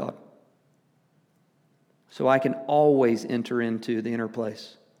go to God. So I can always enter into the inner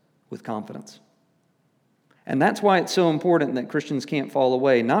place with confidence. And that's why it's so important that Christians can't fall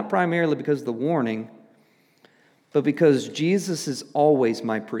away, not primarily because of the warning, but because Jesus is always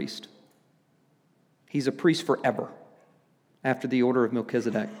my priest. He's a priest forever after the order of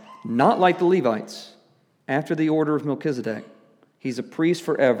Melchizedek. Not like the Levites, after the order of Melchizedek. He's a priest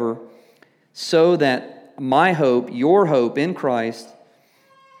forever, so that my hope, your hope in Christ,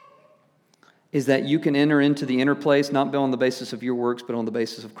 is that you can enter into the inner place, not on the basis of your works, but on the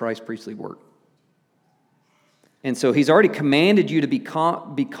basis of Christ's priestly work. And so He's already commanded you to be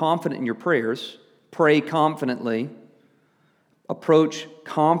confident in your prayers, pray confidently, approach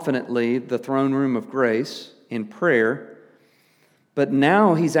confidently the throne room of grace in prayer. But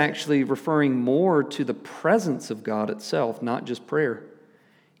now He's actually referring more to the presence of God itself, not just prayer.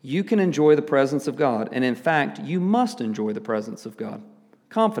 You can enjoy the presence of God. And in fact, you must enjoy the presence of God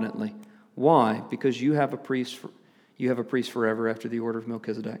confidently. Why? Because you have a priest forever after the order of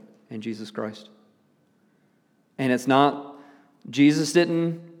Melchizedek in Jesus Christ. And it's not, Jesus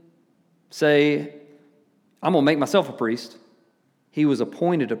didn't say, I'm going to make myself a priest. He was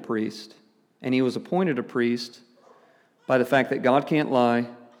appointed a priest. And He was appointed a priest by the fact that God can't lie,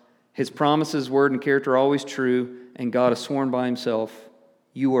 His promises, word, and character are always true, and God has sworn by Himself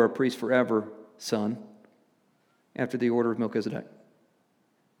You are a priest forever, son, after the order of Melchizedek.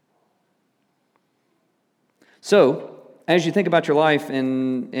 So, as you think about your life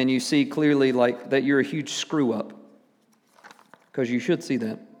and you see clearly like that you're a huge screw up, because you should see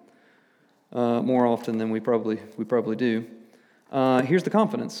that more often than we probably do. Here's the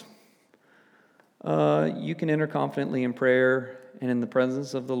confidence. You can enter confidently in prayer and in the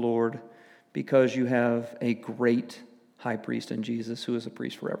presence of the Lord because you have a great high priest in Jesus who is a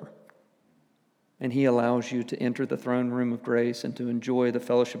priest forever. And he allows you to enter the throne room of grace and to enjoy the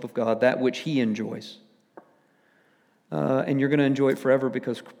fellowship of God, that which he enjoys. And you're going to enjoy it forever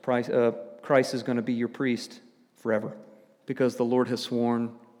because Christ is going to be your priest forever. Because the Lord has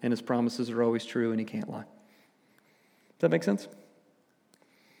sworn and his promises are always true and he can't lie. Does that make sense?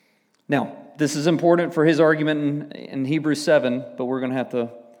 Now, this is important for his argument in Hebrews 7, but we're going to have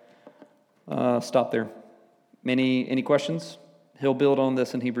to stop there. Any questions? He'll build on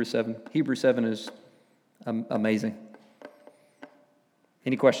this in Hebrews 7. Hebrews 7 is amazing.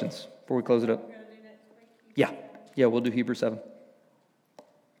 Any questions before we close it up? Yeah, we'll do Hebrews 7.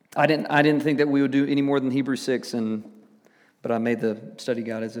 I didn't think that we would do any more than Hebrews 6, but I made the study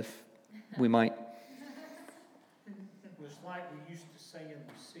guide as if we might. It was like we used to say in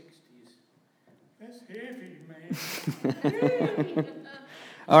the 60s, that's heavy, man.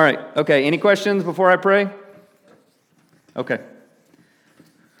 All right, okay, any questions before I pray? Okay.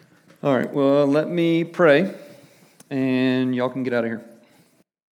 All right, well, let me pray, and y'all can get out of here.